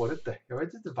det går inte. Jag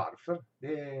vet inte varför.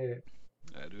 Nej,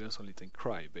 du är en sån liten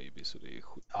crybaby så det är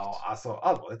sjukt. Ja, alltså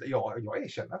allvarligt. Jag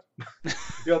erkänner.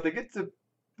 Jag tänker inte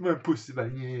med en pussy bara,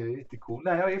 jag är inte cool.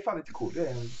 Nej, jag är fan inte cool. Jag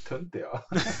är en tönt jag.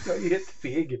 Jag är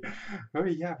jättefeg. Jag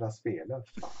är jävla spelen.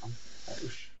 Fan. Nej,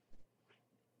 usch.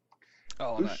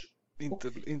 Ja, nej.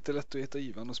 Inte lätt att heta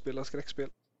Ivan och spela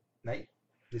skräckspel. Nej,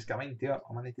 det ska man inte göra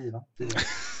om man heter Ivan.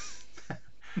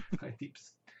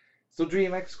 Tips. Så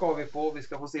DreamHack ska vi på. Vi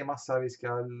ska få se massa.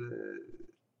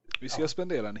 Vi ska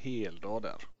spendera en hel dag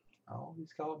där. Ja, vi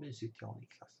ska ha mysigt, jag och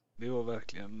Niklas. Det var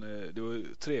verkligen det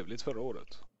var trevligt förra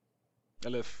året.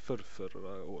 Eller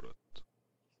förra året.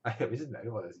 Nej, jag vet inte när det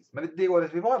var det sist. Men det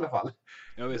året vi var i alla fall.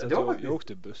 Jag vet att jag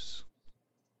åkte buss.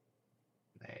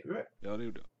 Nej, du vet. Ja, det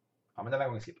gjorde jag. Ja, men den här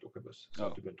gången slipper du åka buss. Så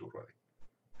ja. Du behöver inte oroa dig.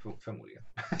 Förmodligen.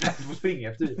 Du får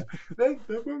springa efter bilen.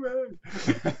 Vänta på mig.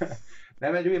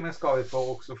 Nej, men du är med ska vi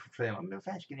få också för men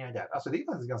vad ska ni göra där? Alltså det är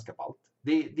faktiskt ganska ballt.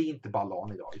 Det är inte bara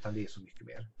LAN idag utan det är så mycket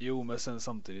mer. Jo, men sen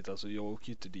samtidigt alltså jag åker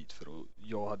ju inte dit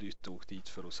jag hade ju inte åkt dit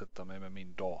för att sätta mig med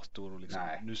min dator och liksom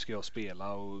nu ska jag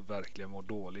spela och verkligen må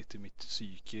dåligt i mitt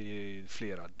psyke i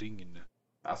flera dygn.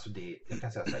 Alltså jag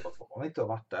kan säga så här gott folk, om man inte har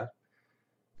varit där.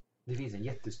 Det finns en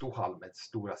jättestor hall med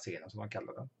stora scenen som man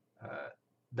kallar den.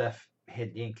 Där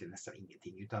händer egentligen nästan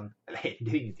ingenting eller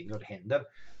händer ingenting och det händer.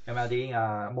 Jag menar, det är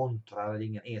inga montrar, det är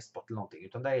ingen e-sport eller någonting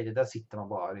utan där sitter man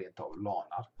bara rent av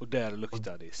lanar. Och där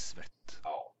luktar det svett.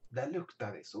 Ja, där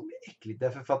luktar det så äckligt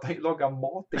därför för att han lagar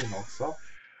mat in också.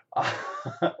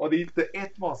 Och det är inte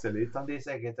ett matställe utan det är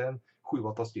säkert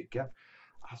 7-8 stycken.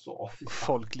 Alltså,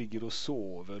 folk ligger och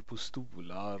sover på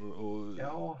stolar och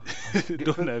ja,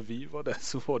 då när vi var där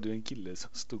så var det en kille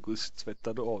som stod och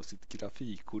svettade av sitt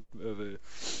grafikkort över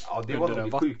det var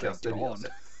nog det sjukaste vi har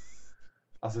sett.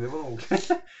 Alltså det var nog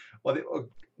och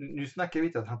nu snackar vi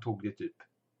inte att han tog det typ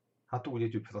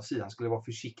från sidan. Han skulle vara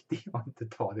försiktig och inte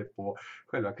ta det på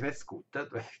själva kretskortet.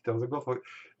 Det var så gott för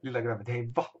lilla grabben. Det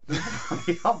är vatten.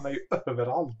 Det hamnar ju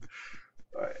överallt.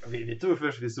 Vi tror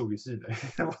först vi såg i synen.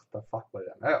 What the fuck var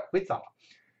det? Ja, skitsamma.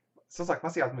 Som sagt,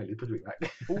 man ser allt möjligt på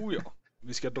DreamHack. Oh ja,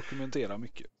 vi ska dokumentera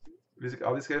mycket.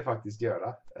 Det ska vi faktiskt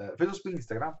göra. För oss på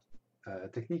Instagram.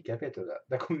 Teknikcafé heter det.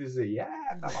 Där kommer vi se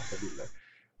jävla massa bilder.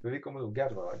 För vi kommer nog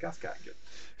garva ganska gött.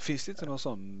 Finns det inte någon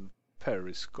sån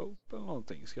Periscope eller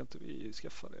någonting? Ska inte vi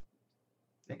skaffa det?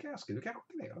 Du kan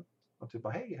koppla ner. Och typ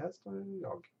bara, hej, här står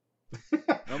jag.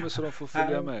 Ja, men så de får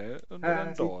följa med under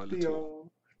en dag eller två.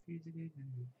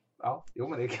 Ja, jo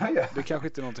men det kan jag göra. Det kanske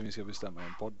inte är någonting vi ska bestämma i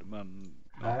en podd, men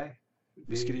nej,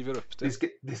 vi skriver upp det.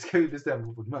 Det ska vi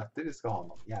bestämma på ett möte vi ska ha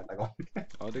någon jävla gång.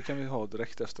 Ja, det kan vi ha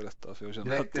direkt efter detta för jag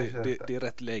känner att det är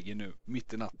rätt läge nu,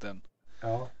 mitt i natten.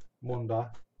 Ja,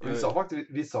 måndag Vi sa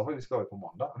faktiskt vi skulle ha det på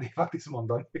måndag. Det är faktiskt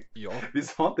måndag nu. Ja. Vi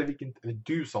sa inte vilken...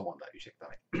 Du sa måndag, ursäkta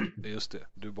mig. Just det.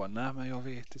 Du bara, nej men jag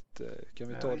vet inte. Kan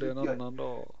vi ta det en annan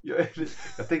dag?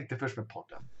 Jag tänkte först med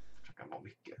podden. Det kan vara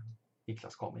mycket.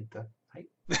 Niklas kom inte. Hej.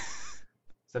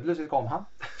 Sen plötsligt kom han.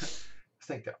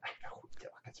 Så tänkte jag, nej jag skiter,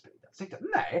 jag kan inte spela. Så tänkte jag,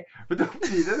 nej. För då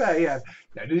blir det där igen.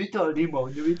 Nej, nu tar det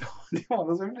imorgon. Nu tar det imorgon.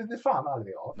 Och så blir det fan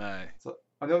aldrig av. Nej. Så,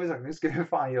 och nu har vi sagt, nu ska vi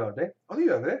fan göra det. Och nu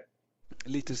gör vi det.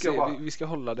 Vi ska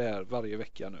hålla det här varje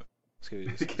vecka nu. Jag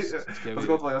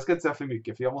ska inte säga för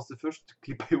mycket, för jag måste först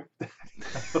klippa ihop det.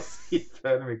 Jag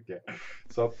sitter för mycket.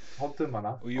 Så håll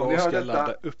tummarna. Och jag ska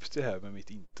ladda upp det här med mitt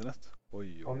internet.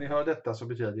 Oj. Om ni hör detta så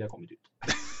betyder det att jag kommit ut.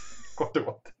 Kort och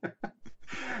gott.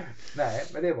 Nej,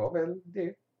 men det var väl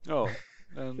det. Ja,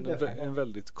 en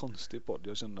väldigt konstig podd.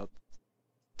 Jag känner att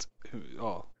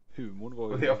humorn var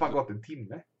ju... Och det har fan gått en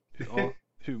timme. Ja,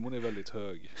 humorn är väldigt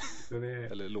hög.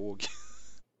 Eller låg.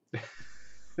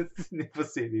 Ni får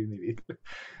se det ni vill.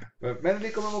 Men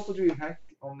vi kommer vara på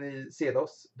DreamHack. Om ni ser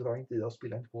oss, dra inte i oss,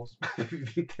 spela inte på oss. Vi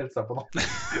vill inte hälsa på någon.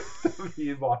 Vi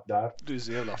är bara där. Du är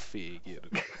så jävla feg.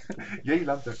 Jag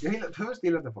gillar inte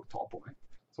att folk tar på mig.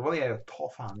 Så vad är jag?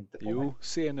 Ta fan inte på mig. Jo,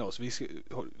 ser ni oss?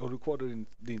 Har du kvar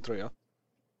din tröja?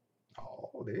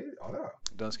 Ja, det har jag.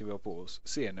 Den ska vi ha på oss.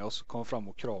 Ser ni oss? Kom fram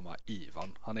och krama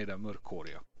Ivan. Han är den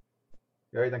mörkhåriga.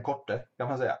 Jag är den korte, kan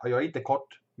man säga. Jag är inte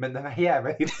kort, men den här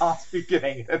jäveln är fast mycket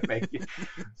längre än mig.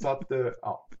 Så att,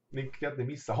 ja, ni kan inte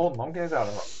missa honom kan jag säga.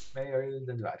 Men jag är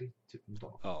den dvärg, typ.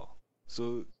 Ja,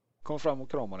 så kom fram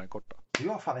och krama den korta.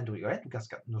 Jag är ändå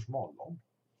ganska normal lång.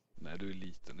 Nej, du är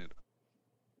liten i det.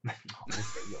 Ja, det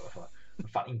ska jag göra.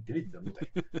 Fan, inte liten mot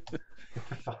dig.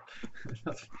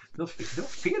 Det var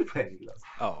fel på det, Niklas.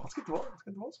 Ja. Man ska inte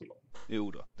vara så lång.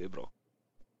 Jo då, det är bra.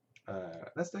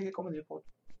 Nästa vecka kommer en ny podd.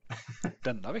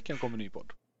 Denna veckan kommer en ny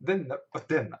podd. Denna,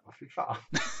 fy fan.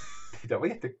 Det var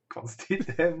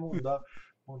jättekonstigt. Det är måndag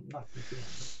natt.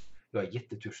 Jag är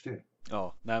jättetörstig.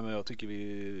 Ja, nej men jag tycker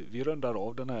vi rundar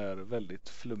av den här väldigt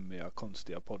flummiga,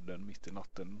 konstiga podden mitt i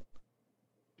natten.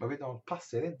 Jag vet inte,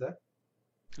 passar det inte?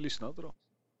 Lyssna inte då.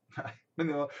 Nej, men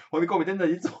har ni kommit en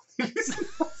nöjd så har ni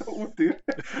lyssnat så otur.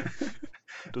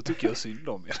 Då tycker jag synd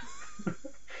om er.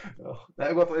 Ja,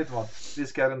 nej, gott vet vad. Vi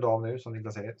ska runda av nu som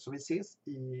Niklas säger. Så vi ses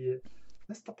i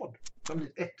nästa podd. Som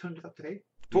blir 103.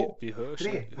 Vi hörs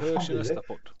i nästa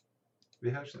podd.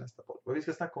 Vi hörs i nästa podd. Vad vi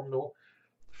ska snacka om då?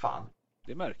 Fan.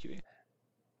 Det märker vi.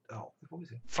 Ja, det får vi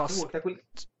se. Fast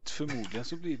förmodligen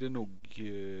så blir det nog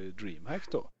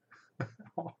DreamHack då.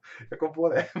 Ja, jag kom på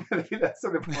det. Men vi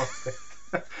löser det på något sätt.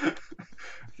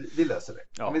 Vi löser det.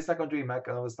 Ja. Om vi snackar om DreamHack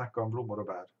och om vi snackar om blommor och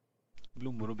bär.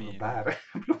 Blommor och bin.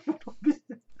 Blommor och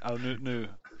bin. Ja, nu.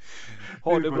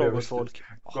 Ha det bra med folk.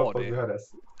 Ha det.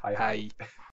 Hej.